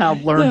somehow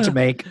learned to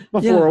make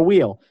before a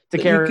wheel to That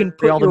you carry can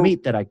put all the your-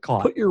 meat that I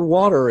caught. Put your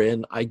water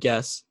in, I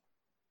guess.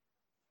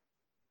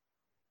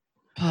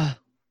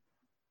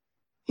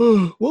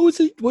 What was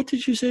it? What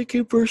did you say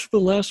came first for the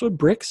last one?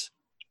 Bricks?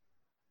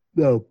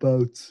 No,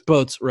 boats.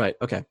 Boats, right.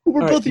 Okay.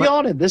 We're All both right,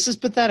 yawning. This is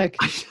pathetic.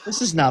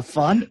 This is not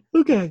fun.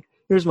 Okay.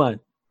 Here's mine.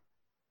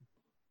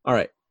 All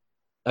right.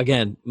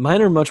 Again,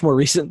 mine are much more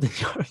recent than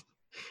yours.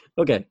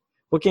 Okay.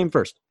 What came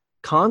first?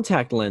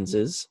 Contact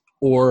lenses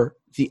or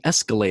the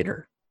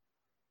escalator?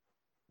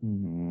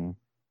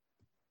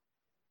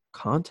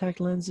 contact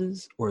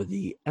lenses or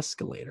the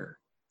escalator?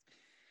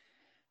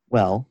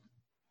 Well,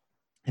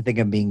 I think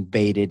I'm being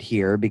baited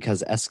here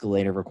because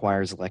escalator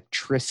requires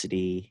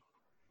electricity,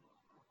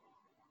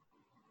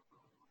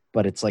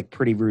 but it's like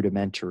pretty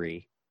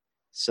rudimentary.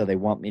 So they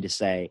want me to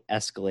say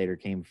escalator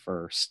came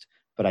first,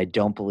 but I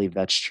don't believe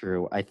that's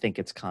true. I think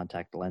it's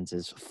contact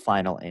lenses.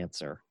 Final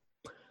answer.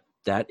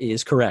 That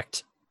is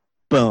correct.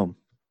 Boom.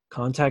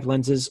 Contact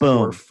lenses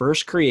Boom. were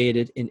first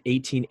created in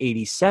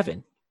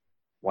 1887.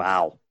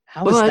 Wow.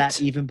 How is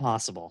that even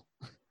possible?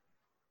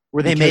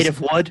 Were they made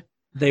of wood?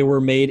 They were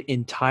made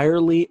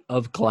entirely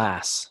of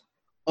glass.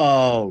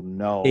 Oh,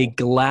 no. A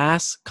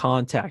glass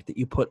contact that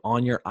you put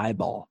on your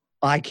eyeball.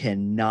 I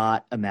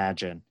cannot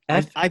imagine.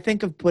 I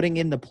think of putting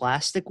in the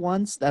plastic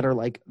ones that are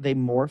like, they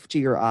morph to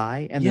your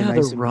eye and they're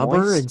nice they're and rubber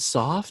moist, and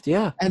soft.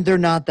 Yeah. and they're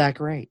not that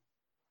great.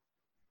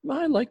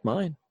 I like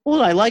mine.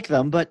 Well, I like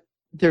them, but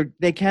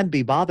they can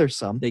be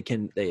bothersome. They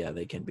can be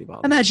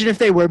bothersome. Imagine if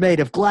they were made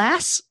of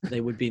glass.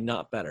 They would be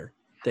not better.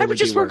 I would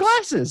just wear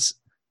glasses.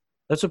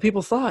 That's what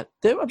people thought.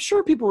 I'm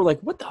sure people were like,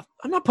 "What the?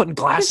 I'm not putting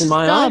glass This in is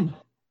my dumb.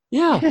 eye."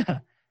 Yeah.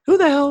 Who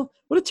the hell?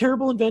 What a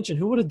terrible invention.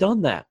 Who would have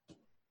done that?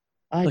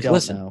 I Like, don't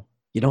listen, know.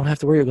 You don't have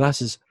to wear your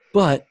glasses,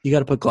 but you got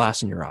to put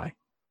glass in your eye.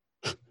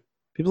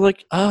 People are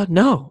like,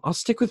 no, I'll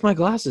stick with my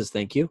glasses.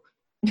 Thank you.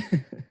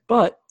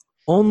 But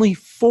only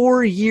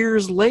 4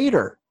 years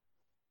later,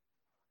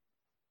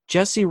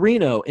 Jesse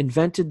Reno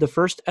invented the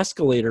first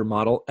escalator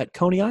model at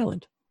Coney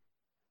Island.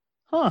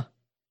 Huh.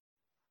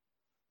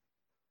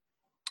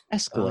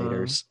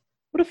 Escalators.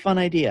 What a fun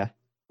idea.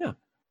 Yeah.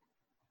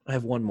 I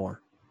have one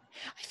more.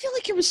 I feel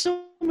like it was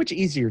so much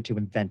easier to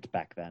invent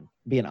back then,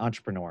 be an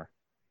entrepreneur.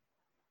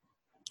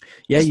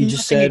 Yeah, Because you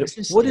just nothing said,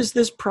 existed. what is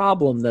this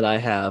problem that I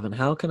have and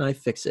how can I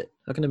fix it?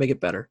 How can I make it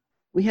better?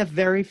 We have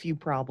very few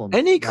problems.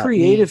 Any that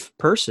creative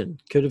person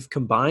could have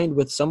combined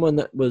with someone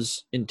that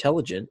was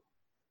intelligent.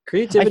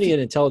 Creativity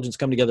and intelligence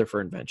come together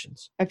for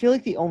inventions. I feel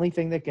like the only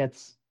thing that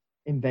gets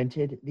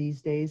invented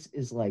these days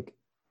is like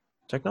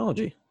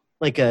Technology.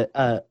 like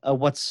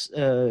just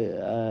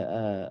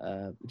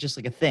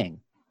like a thing,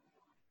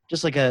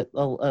 just like I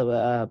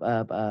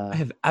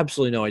have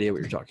absolutely no idea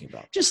what you're talking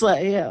about. just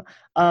like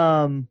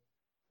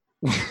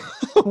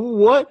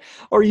What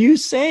are you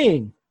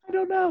saying? I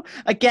don't know,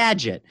 a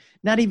gadget,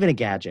 not even a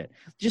gadget,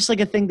 just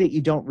like a thing that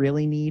you don't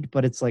really need,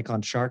 but it's like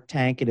on Shark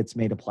Tank and it's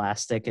made of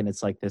plastic and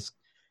it's like this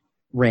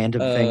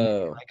random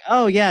thing. Like,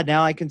 oh yeah,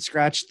 now I can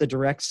scratch the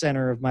direct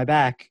center of my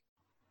back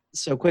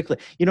so quickly.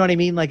 You know what I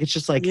mean? Like it's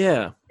just like,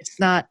 Yeah. it's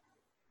not,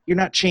 you're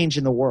not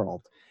changing the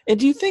world. And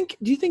do you think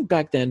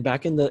back then,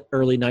 back in the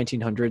early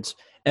 1900s,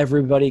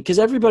 because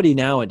everybody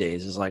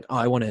nowadays is like, oh,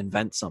 I want to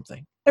invent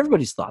something.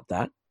 Everybody's thought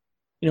that.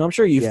 You know, I'm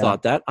sure you've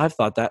thought that. I've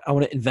thought that. I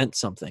want to invent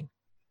something.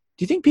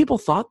 Do you think people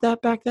thought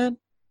that back then?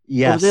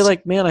 Yes. Or were they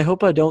like, man, I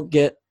hope I don't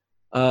get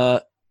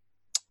a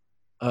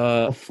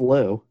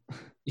flu.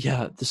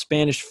 Yeah, the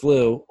Spanish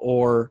flu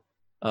or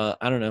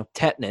I don't know,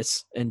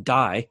 tetanus and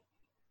die.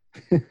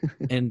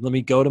 And let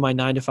me go to my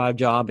 9-to-5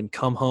 job and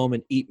come home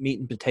and eat meat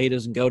and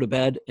potatoes and go to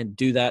bed and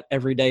do that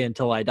every day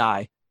until I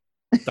die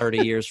 30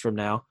 years from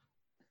now.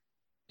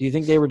 Do you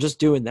think they were just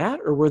doing that,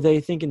 or were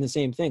they thinking the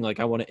same thing? Like,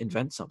 I want to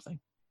invent something.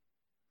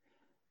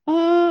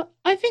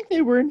 I think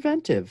they were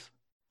inventive.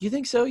 You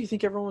think so? You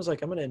think everyone was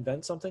like, I'm going to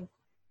invent something?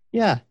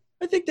 Yeah.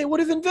 I think they would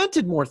have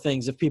invented more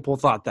things if people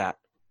thought that.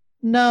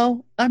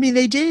 No, I mean,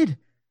 they did.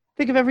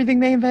 Think of everything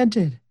they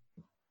invented.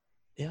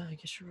 Yeah, I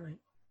guess you're right.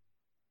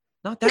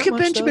 Not that Look at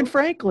much, Benjamin though.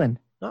 Franklin.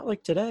 Not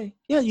like today.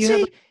 Yeah,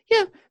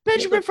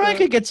 Benjamin like,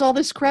 Franklin gets all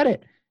this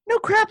credit. No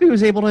crap, he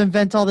was able to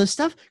invent all this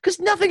stuff because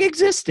nothing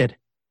existed.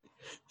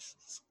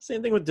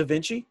 Same thing with Da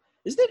Vinci.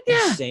 Isn't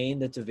it insane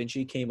that Da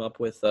Vinci came up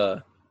with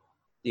the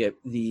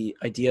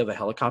idea of a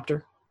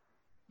helicopter?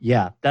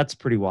 Yeah, that's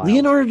pretty wild.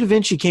 Leonardo da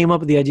Vinci came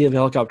up with the idea of a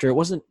helicopter. It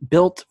wasn't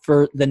built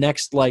for the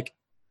next,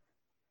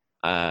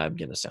 I'm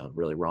going to sound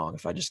really wrong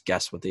if I just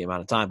guess what the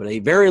amount of time, but a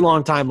very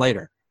long time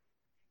later.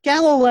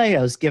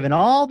 Galileo's given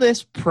all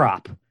this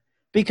prop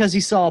because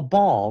he saw a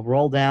ball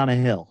roll down a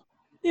hill.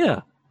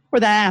 Yeah. Where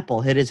the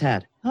apple hit his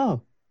head.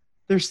 Oh,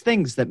 there's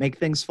things that make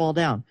things fall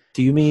down.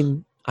 Do you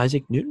mean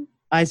Isaac Newton?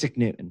 Isaac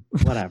Newton,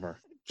 whatever.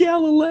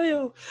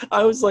 Galileo.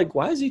 I was like,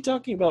 why is he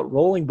talking about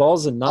rolling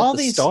balls and not all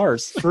the these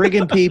stars?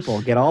 Friggin'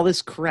 people get all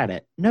this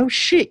credit. No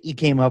shit you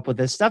came up with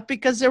this stuff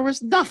because there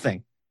was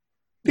nothing.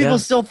 People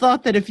still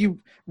thought that if you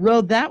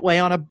rode that way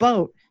on a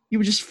boat, you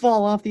would just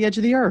fall off the edge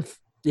of the earth.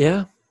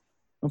 Yeah.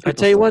 Well, I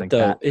tell you what,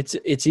 though, it's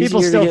easier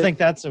people still to get, think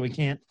that, so we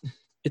can't.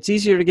 It's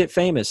easier to get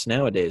famous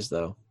nowadays,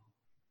 though.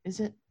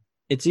 Is it?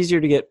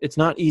 It's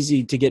not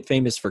easy to get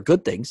famous for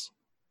good things.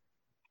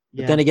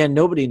 But then again,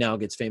 nobody now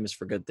gets famous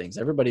for good things.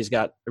 Everybody's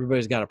got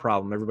a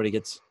problem. Everybody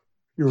gets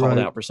called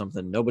out for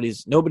something.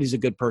 Nobody's a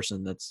good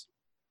person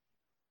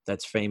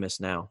that's famous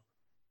now.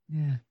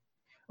 Yeah.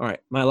 All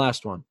right, my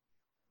last one.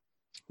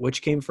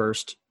 Which came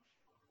first,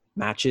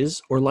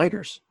 matches or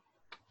lighters?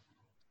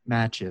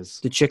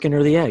 Matches. The chicken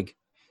or the egg?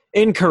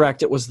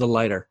 Incorrect. It was the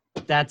lighter.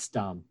 That's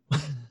dumb.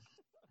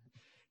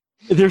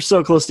 They're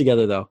so close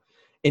together, though.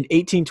 In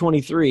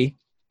 1823,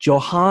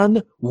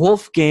 Johann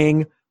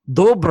Wolfgang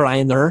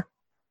Dolbeiner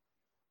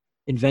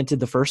invented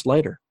the first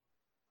lighter.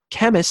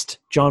 Chemist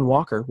John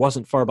Walker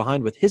wasn't far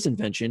behind with his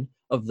invention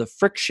of the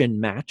friction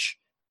match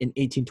in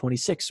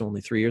 1826, so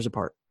only 3 years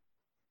apart.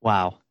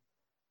 Wow.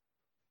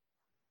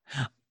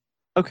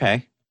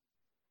 Okay.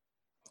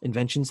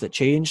 Inventions that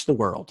changed the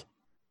world.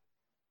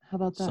 How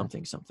about that?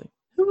 Something.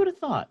 Who would have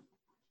thought?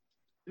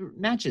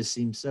 Matches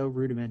seem so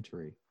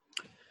rudimentary.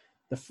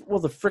 The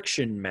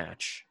friction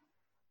match.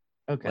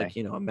 Okay. Like,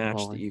 a match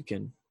that you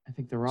can I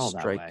think they're all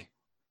strike. that way.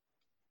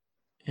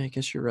 Yeah, I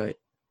guess you're right.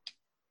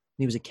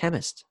 He was a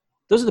chemist.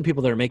 Those are the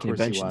people that are making Of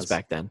course he inventions was.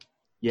 back then.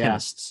 Yeah.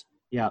 Chemists.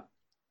 Yeah.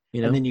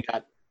 You know? And then you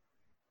got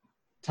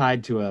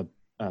tied to a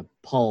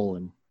pole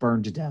and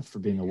burned to death for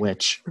being a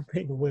witch. For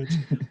being a witch.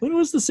 When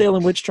was the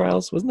Salem witch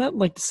trials? Wasn't that in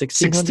like the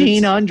 1600s?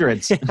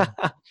 1600s.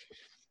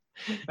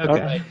 Okay. All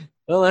right.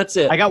 Well, that's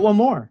it. I got one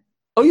more.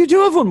 Oh, you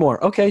do have one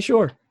more. Okay,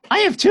 sure. I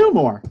have two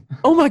more.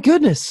 Oh, my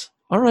goodness.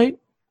 All right.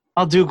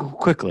 I'll do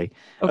quickly.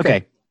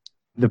 Okay.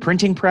 The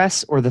printing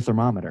press or the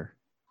thermometer?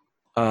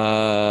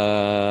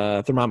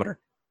 Thermometer.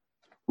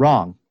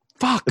 Wrong.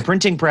 Fuck. The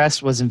printing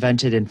press was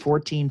invented in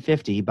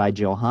 1450 by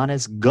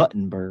Johannes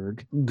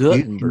Gutenberg.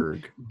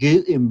 Gutenberg.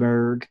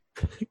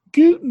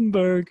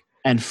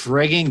 And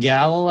friggin'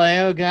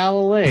 Galileo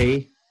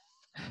Galilei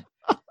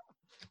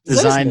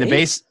designed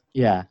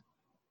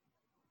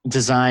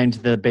designed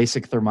the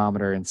basic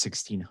thermometer in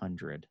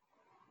 1600.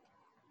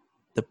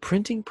 The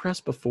printing press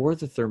before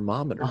the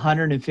thermometer.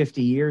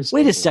 150 years.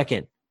 Wait a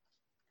second.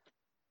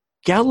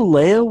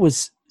 Galileo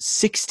was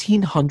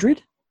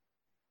 1600?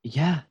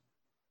 Yeah.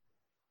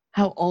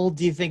 How old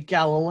do you think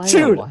Galileo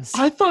Dude, was?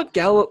 I thought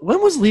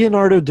when was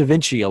Leonardo da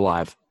Vinci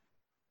alive?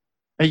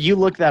 You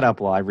look that up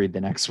while I read the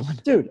next one.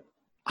 Dude,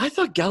 I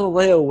thought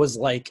Galileo was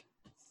like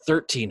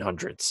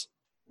 1300s.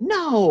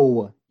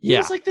 No. He Yeah.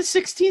 was like the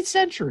 16th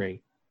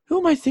century. Who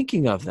am I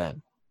thinking of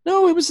then?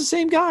 No, it was the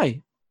same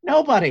guy.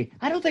 Nobody.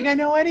 I don't think I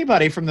know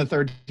anybody from the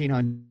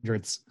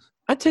 1300s.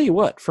 I tell you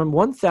what, from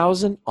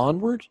 1000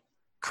 onward,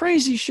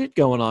 crazy shit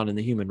going on in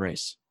the human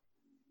race.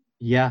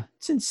 Yeah.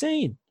 It's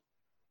insane.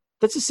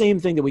 That's the same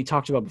thing that we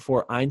talked about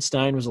before.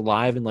 Einstein was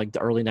alive in like the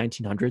early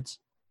 1900s.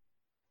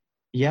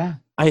 Yeah.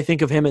 I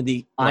think of him in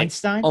the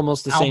Einstein?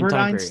 almost the same Albert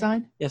time Einstein?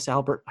 period. Yes,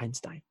 Albert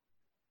Einstein.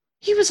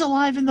 He was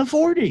alive in the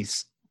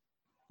 40s.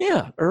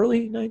 Yeah,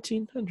 early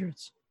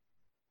 1900s.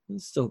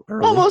 It's still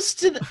early. Almost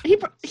to he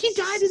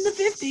died in the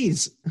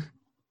 50s.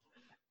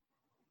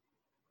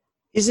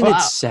 Isn't it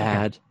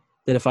sad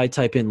that if I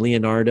type in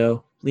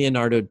Leonardo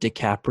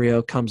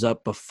DiCaprio comes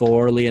up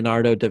before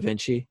Leonardo da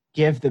Vinci?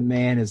 Give the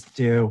man his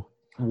due.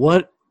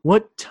 What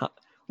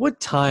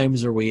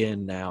times are we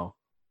in now?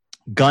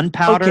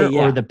 Gunpowder Okay,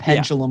 yeah, or the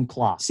pendulum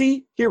clock?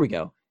 See, here we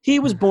go. He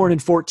was born in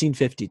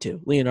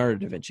 1452, Leonardo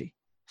da Vinci.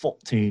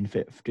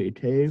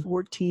 1452.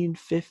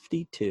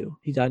 1452.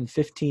 He died in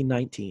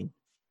 1519.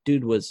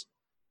 Dude was,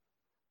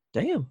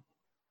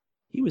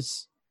 he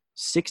was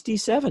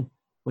 67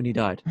 when he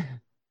died.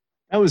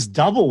 That was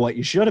double what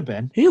you should have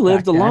been. He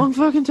lived a back then. long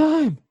fucking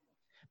time.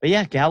 But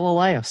yeah,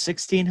 Galileo,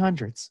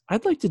 1600s.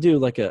 I'd like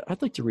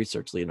to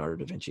research Leonardo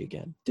da Vinci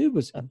again. Dude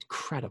was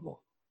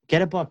incredible.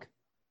 Get a book.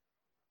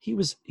 He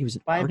was an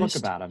Buy a artist.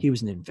 book about him. He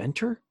was an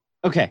inventor.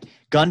 Okay,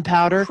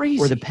 gunpowder Crazy.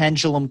 or the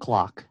pendulum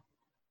clock?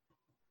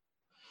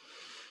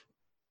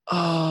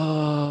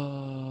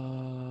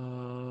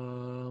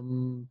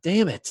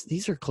 Damn it.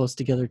 These are close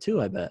together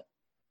too, I bet.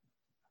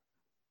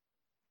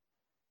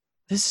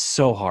 This is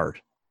so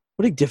hard.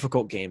 What a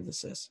difficult game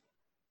this is.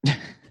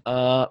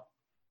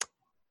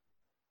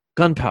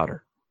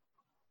 Gunpowder.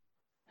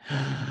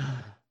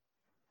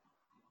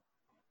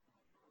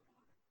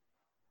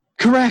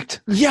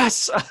 Correct.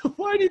 Yes.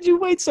 Why did you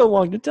wait so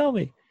long to tell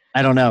me?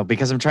 I don't know,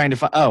 because I'm trying to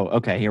find. Oh,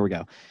 okay, here we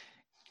go.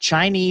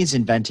 Chinese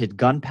invented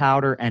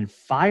gunpowder and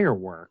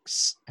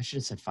fireworks. I should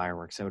have said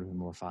fireworks. That would have been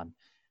more fun.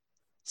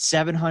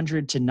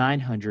 700 to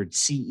 900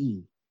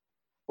 CE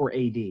or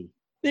AD.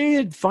 They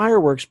had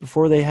fireworks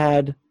before they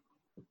had.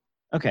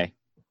 Okay,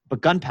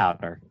 but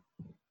gunpowder,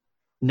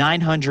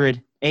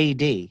 900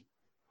 AD.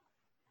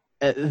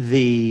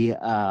 The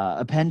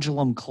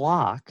pendulum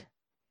clock.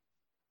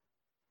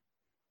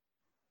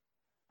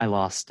 I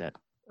lost it.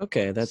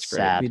 Okay, that's great.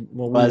 Sad. We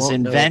Was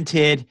won't know.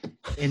 invented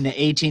in the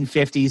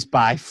 1850s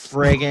by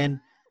friggin'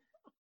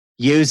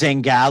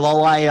 using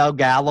Galileo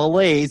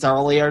Galilei's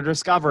earlier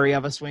discovery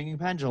of a swinging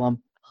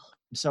pendulum.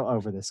 I'm so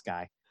over this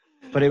guy.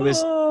 But it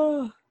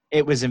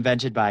was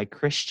invented by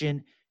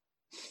Christian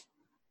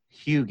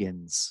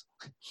Huygens.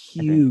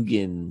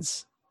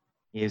 Huygens.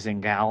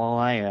 Using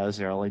Galileo's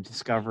early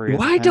discovery.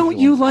 Why of the don't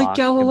you pendulum like clock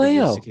can be used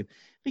Galileo? to keep-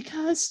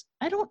 Because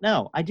I don't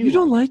know. I do. You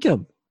don't like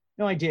him.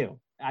 No, I do.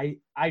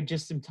 I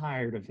just am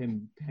tired of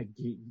him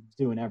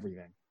doing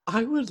everything.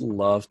 I would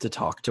love to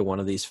talk to one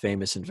of these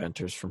famous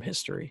inventors from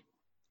history.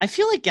 I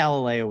feel like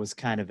Galileo was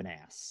kind of an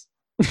ass.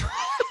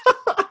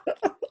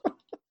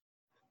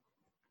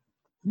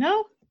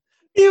 No?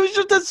 He was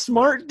just a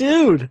smart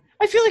dude.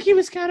 I feel like he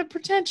was kind of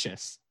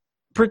pretentious.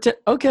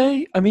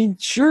 Okay, I mean,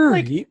 sure.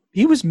 Like-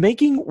 he was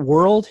making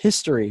world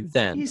history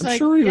then. He's I'm like,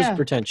 sure he was yeah,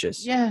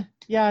 pretentious. Yeah,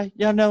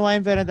 no, I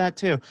invented that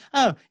too.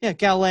 Oh, yeah,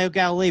 Galileo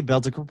Galilei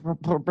built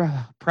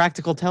a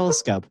practical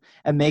telescope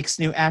and makes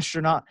new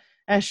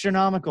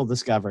astronomical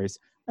discoveries.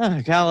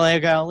 Oh, Galileo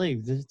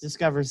Galilei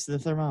discovers the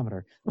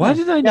thermometer. Why Oh,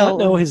 did I not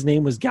know his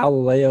name was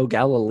Galileo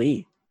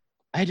Galilei?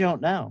 I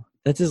don't know.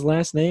 That's his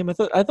last name? I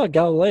thought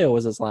Galileo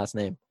was his last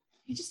name.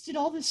 He just did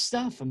all this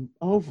stuff. I'm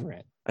over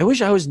it. I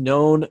wish I was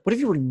known. What if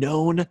you were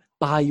known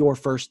by your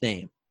first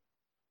name?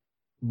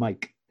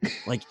 Mike.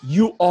 Like,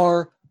 you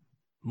are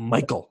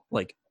Michael.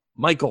 Like,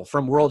 Michael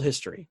from world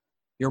history.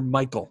 You're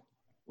Michael.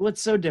 Well,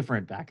 it's so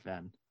different back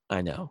then.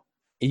 I know.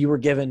 You were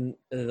given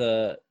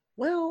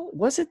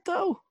was it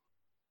though?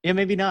 Yeah,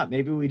 maybe not.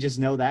 Maybe we just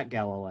know that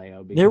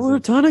Galileo. There were a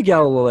ton of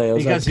Galileos.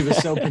 Because he was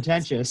so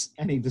pretentious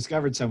and he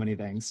discovered so many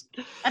things.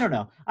 I don't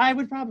know. I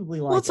would probably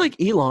like. Well, it's like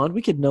Elon.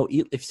 We could know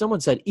if someone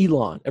said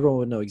Elon, everyone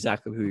would know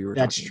exactly who you were.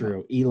 That's talking true.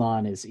 about.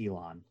 Elon is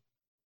Elon.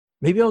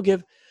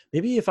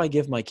 Maybe if I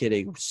give my kid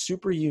a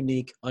super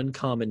unique,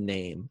 uncommon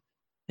name,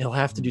 he'll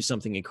have to do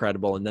something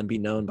incredible and then be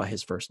known by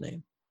his first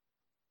name.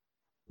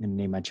 I'm gonna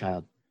name my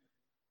child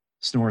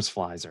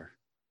Snoresflizer.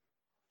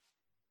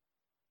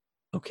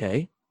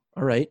 Okay.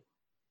 All right.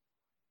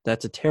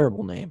 That's a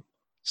terrible name.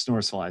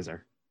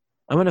 Snoresflizer.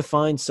 I'm going to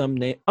find some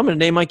name. I'm going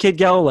to name my kid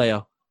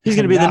Galileo. He's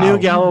going to be the No. new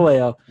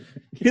Galileo.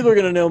 People are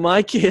going to know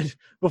my kid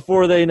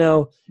before they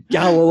know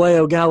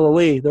Galileo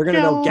Galilei. They're going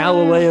to know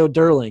Galileo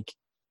Durlink.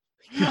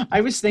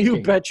 I was thinking.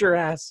 You bet your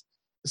ass.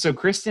 So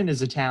Kristen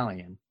is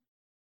Italian.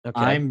 Okay.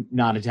 I'm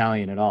not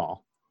Italian at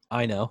all.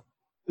 I know.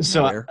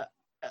 So, Where?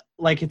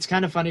 like, it's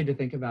kind of funny to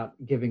think about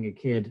giving a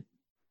kid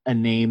a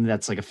name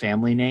that's like a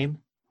family name,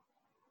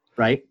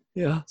 right?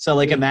 Yeah. So,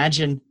 like, Yeah.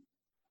 imagine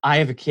I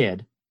have a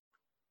kid.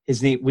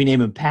 We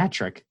name him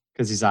Patrick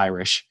because he's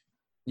Irish.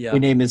 Yeah. We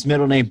name his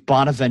middle name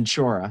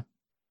Bonaventura.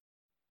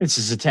 This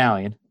is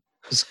Italian.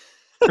 It's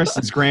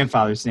Kristen's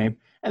grandfather's name.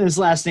 And his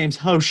last name's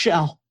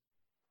Hochel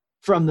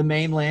from the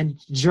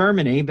mainland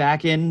Germany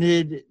back in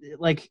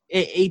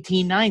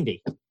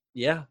 1890.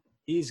 Yeah.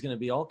 He's going to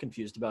be all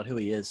confused about who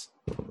he is.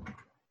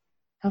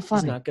 How He's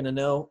funny. not going to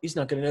know. He's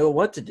not going to know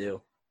what to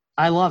do.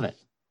 I love it.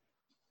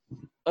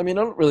 I mean,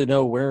 I don't really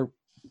know where.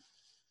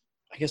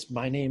 I guess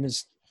my name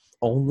is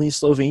only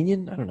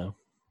Slovenian. I don't know.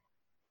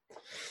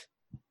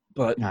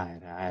 But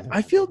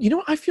I feel,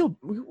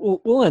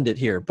 we'll end it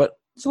here, but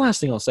it's the last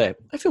thing I'll say.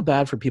 I feel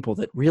bad for people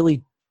that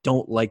really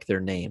don't like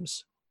their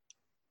names.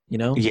 You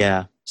know?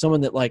 Yeah.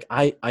 Someone that like,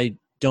 I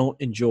don't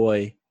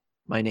enjoy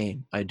my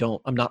name.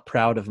 I'm not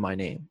proud of my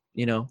name.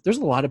 You know, there's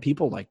a lot of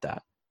people like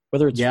that,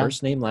 whether it's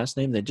first name, last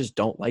name, they just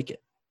don't like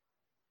it.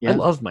 Yeah. I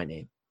love my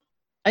name.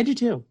 I do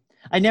too.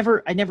 I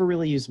never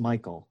really use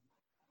Michael.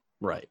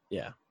 Right.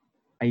 Yeah.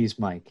 I use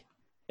Mike.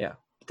 Yeah.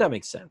 But that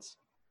makes sense.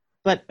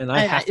 But And I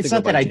have to it's go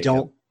not by that I Jacob.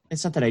 don't.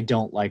 It's not that I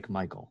don't like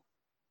Michael.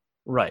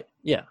 Right.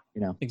 Yeah.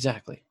 You know.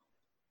 Exactly.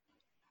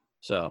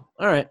 So,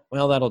 all right.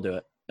 Well, that'll do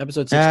it.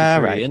 Episode 63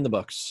 All right. in the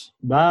books.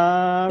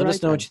 Let Let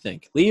us know what you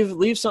think.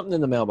 Leave something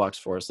in the mailbox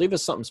for us. Leave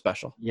us something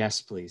special.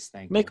 Yes, please.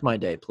 Thank you. Make my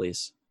day,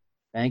 please.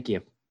 Thank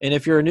you. And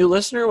if you're a new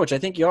listener, which I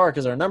think you are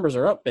because our numbers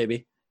are up,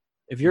 baby.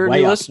 If you're a Way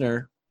new up.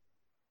 listener,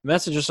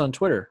 message us on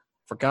Twitter.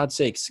 For God's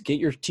sakes, get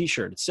your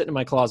t-shirt. It's sitting in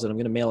my closet. I'm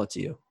going to mail it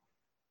to you.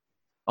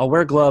 I'll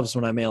wear gloves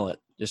when I mail it,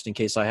 just in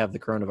case I have the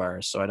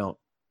coronavirus, so I don't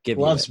give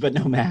Gloves, you it.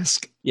 but no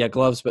mask. Yeah,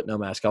 gloves, but no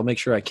mask. I'll make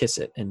sure I kiss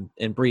it and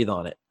breathe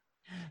on it.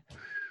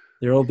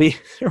 There'll be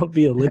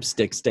a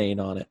lipstick stain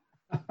on it.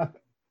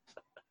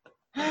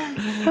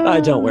 I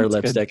don't wear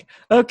That's good. lipstick.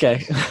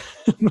 Okay.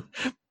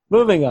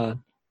 Moving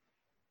on.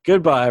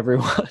 Goodbye,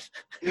 everyone.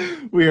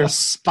 We are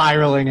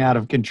spiraling out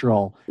of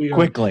control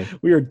quickly.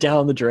 We are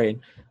down the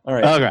drain. All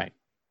right. All right.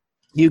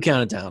 You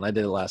count it down. I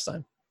did it last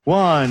time.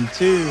 1,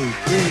 2,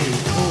 3,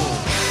 4.